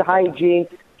about good hygiene,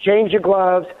 change your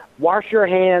gloves, wash your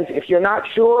hands. If you're not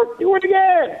sure, do it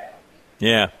again.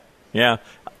 Yeah.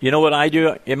 You know what I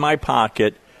do? In my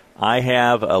pocket, I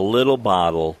have a little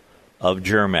bottle of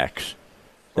Germ-X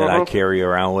that I carry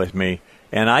around with me,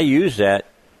 and I use that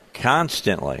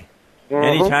constantly.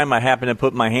 Anytime I happen to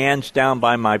put my hands down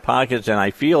by my pockets and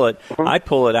I feel it, I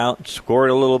pull it out, squirt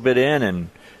a little bit in, and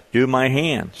do my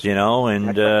hands, and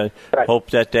hope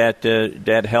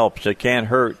that helps. It can't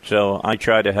hurt, so I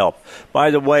try to help.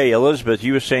 By the way, Elizabeth,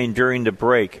 you were saying during the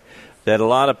break that a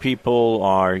lot of people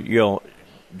are,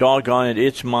 doggone it,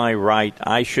 it's my right.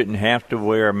 I shouldn't have to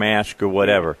wear a mask or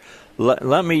whatever.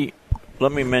 Let me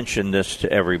mention this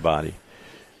to everybody.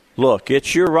 Look,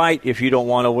 it's your right if you don't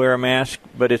want to wear a mask,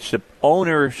 but it's the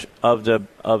owners of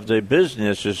the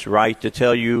business's right to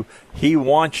tell you he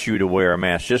wants you to wear a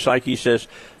mask. Just like he says,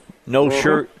 no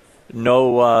shirt,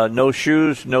 no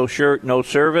shoes, no shirt, no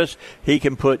service. He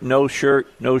can put no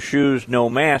shirt, no shoes, no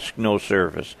mask, no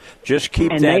service. Just keep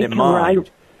that in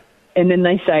mind. And then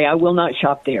they say, "I will not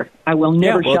shop there. I will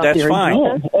never shop there." That's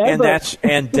fine,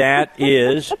 and that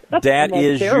is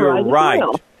your right.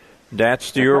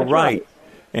 That's your right.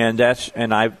 And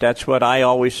that's what I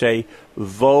always say,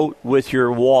 vote with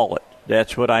your wallet.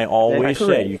 That's what I always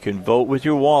say. You can vote with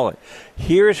your wallet.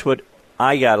 Here's what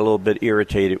I got a little bit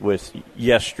irritated with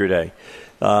yesterday.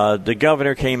 The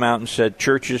governor came out and said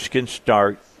churches can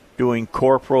start doing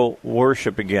corporal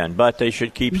worship again, but they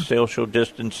should keep social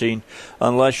distancing.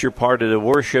 Unless you're part of the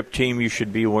worship team, you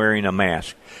should be wearing a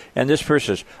mask. And this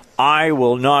person says, I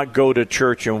will not go to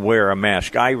church and wear a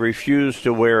mask. I refuse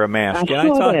to wear a mask. And I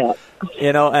thought,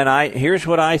 here's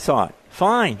what I thought.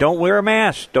 Fine, don't wear a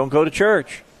mask. Don't go to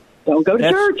church. Don't go to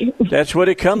church. That's what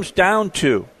it comes down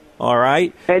to, all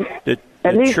right?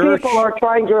 And these people are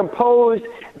trying to impose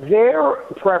their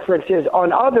preferences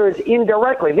on others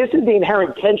indirectly. This is the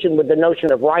inherent tension with the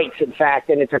notion of rights, in fact,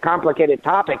 and it's a complicated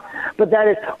topic. But that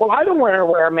is, I don't want to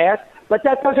wear a mask, but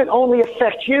that doesn't only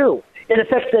affect you. It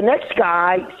affects the next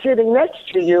guy sitting next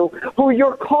to you who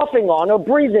you're coughing on or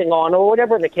breathing on or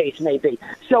whatever the case may be.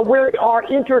 So we are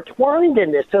intertwined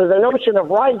in this. So the notion of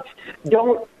rights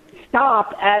don't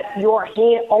stop at your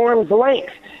arm's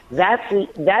length. That's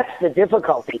the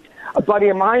difficulty. A buddy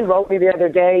of mine wrote me the other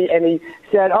day, and he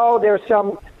said, there's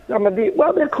some of the,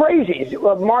 they're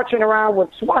crazies marching around with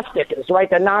swastikas, right,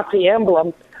 the Nazi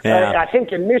emblem, I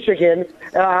think in Michigan,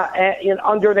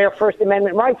 under their First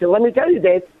Amendment rights. And let me tell you,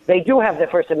 Dave, they do have the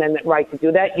First Amendment right to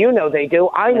do that. You know they do.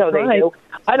 I know they do.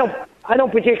 I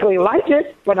don't particularly like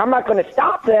it, but I'm not going to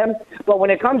stop them. But when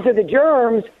it comes to the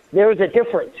germs, there's a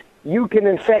difference. You can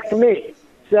infect me.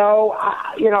 So,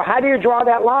 how do you draw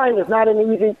that line is not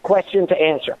an easy question to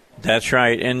answer. That's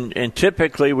right. And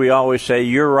typically we always say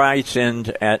your rights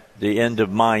end at the end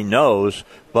of my nose,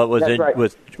 but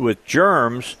with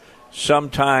germs,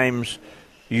 sometimes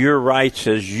your rights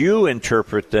as you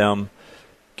interpret them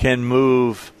can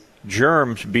move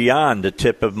germs beyond the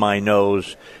tip of my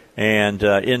nose and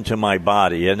into my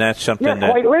body. And that's something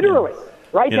that... quite literally.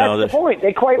 Right, that's the point.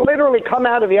 They quite literally come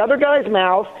out of the other guy's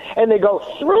mouth, and they go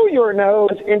through your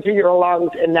nose into your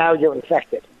lungs, and now you're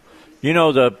infected.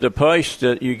 The place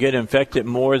that you get infected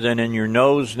more than in your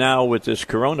nose now with this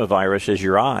coronavirus is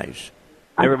your eyes.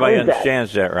 Everybody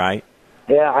understands that, right?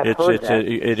 Yeah, I've heard that.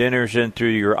 It enters in through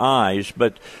your eyes,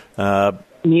 but...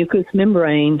 mucous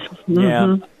membranes. Mm-hmm.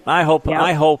 Yeah, I hope...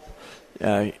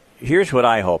 here's what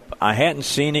I hope. I hadn't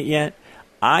seen it yet.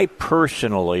 I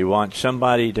personally want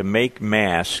somebody to make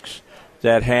masks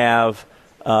that have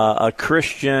a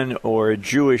Christian or a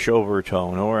Jewish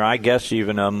overtone, or I guess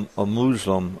even a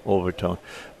Muslim overtone.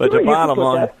 But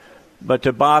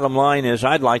the bottom line is,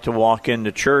 I'd like to walk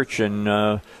into church and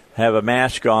have a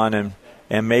mask on,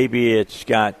 and maybe it's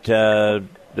got the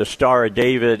Star of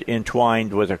David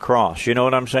entwined with a cross. You know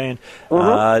what I'm saying?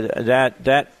 Mm-hmm.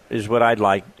 That is what I'd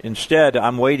like. Instead,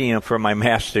 I'm waiting for my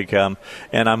mask to come,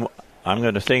 and I'm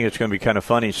going to think it's going to be kind of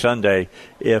funny Sunday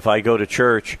if I go to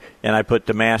church and I put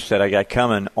the mask that I got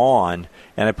coming on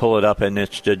and I pull it up and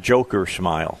it's the Joker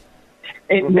smile.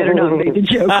 It better not be the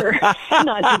Joker.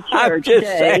 Not the church. I'm just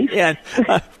Dave. saying.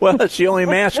 Well, it's the only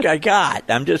mask I got.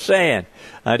 I'm just saying.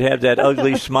 I'd have that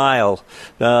ugly smile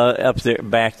up there,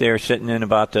 back there, sitting in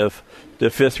about the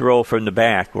fifth row from the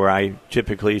back, where I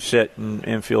typically sit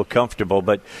and feel comfortable.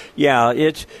 But yeah,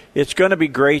 it's going to be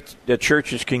great that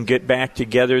churches can get back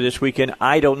together this weekend.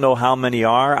 I don't know how many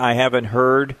are. I haven't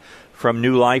heard from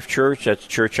New Life Church. That's the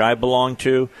church I belong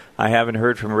to. I haven't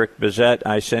heard from Rick Bezet.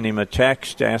 I sent him a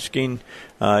text asking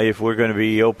if we're going to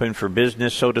be open for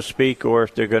business, so to speak, or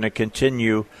if they're going to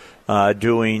continue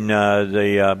doing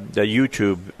the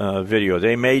YouTube video.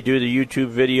 They may do the YouTube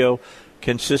video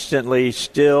consistently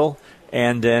still,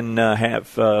 and then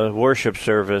have worship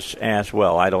service as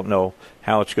well. I don't know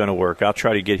how it's going to work. I'll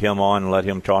try to get him on and let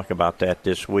him talk about that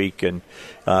this week. And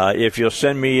if you'll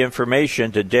send me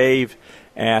information to Dave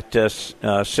at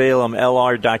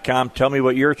salemlr.com, tell me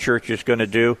what your church is going to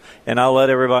do, and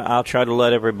I'll try to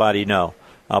let everybody know.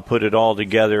 I'll put it all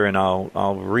together, and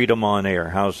I'll read them on air.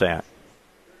 How's that?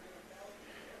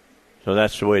 So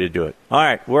that's the way to do it. All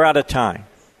right, we're out of time.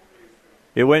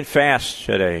 It went fast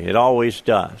today. It always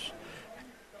does.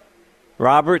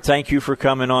 Robert, thank you for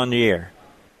coming on the air.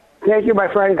 Thank you, my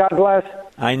friend. God bless.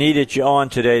 I needed you on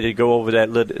today to go over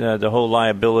that the whole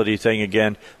liability thing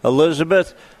again.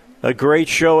 Elizabeth, a great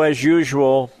show as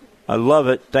usual. I love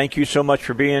it. Thank you so much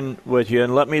for being with you.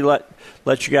 And let me let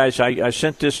you guys, I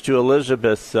sent this to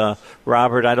Elizabeth,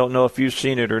 Robert. I don't know if you've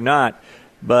seen it or not,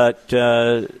 but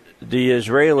the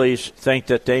Israelis think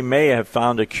that they may have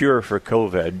found a cure for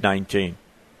COVID-19.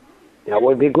 That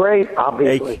would be great,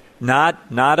 obviously. Not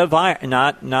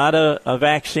a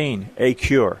vaccine, a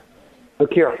cure. A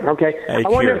cure, okay. I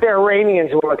wonder if the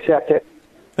Iranians will accept it.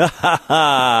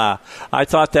 I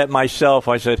thought that myself.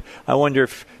 I said, I wonder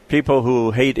if people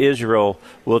who hate Israel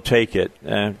will take it.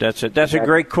 That's a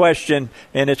great question,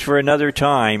 and it's for another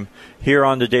time here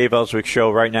on the Dave Elswick Show.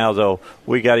 Right now, though,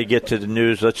 we got to get to the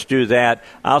news. Let's do that.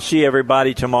 I'll see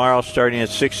everybody tomorrow starting at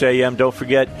 6 a.m. Don't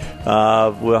forget,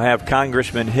 we'll have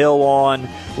Congressman Hill on.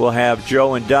 We'll have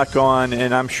Joe and Duck on,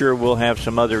 and I'm sure we'll have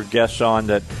some other guests on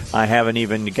that I haven't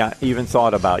even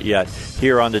thought about yet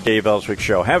here on the Dave Elswick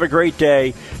Show. Have a great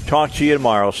day. Talk to you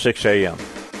tomorrow, 6 a.m.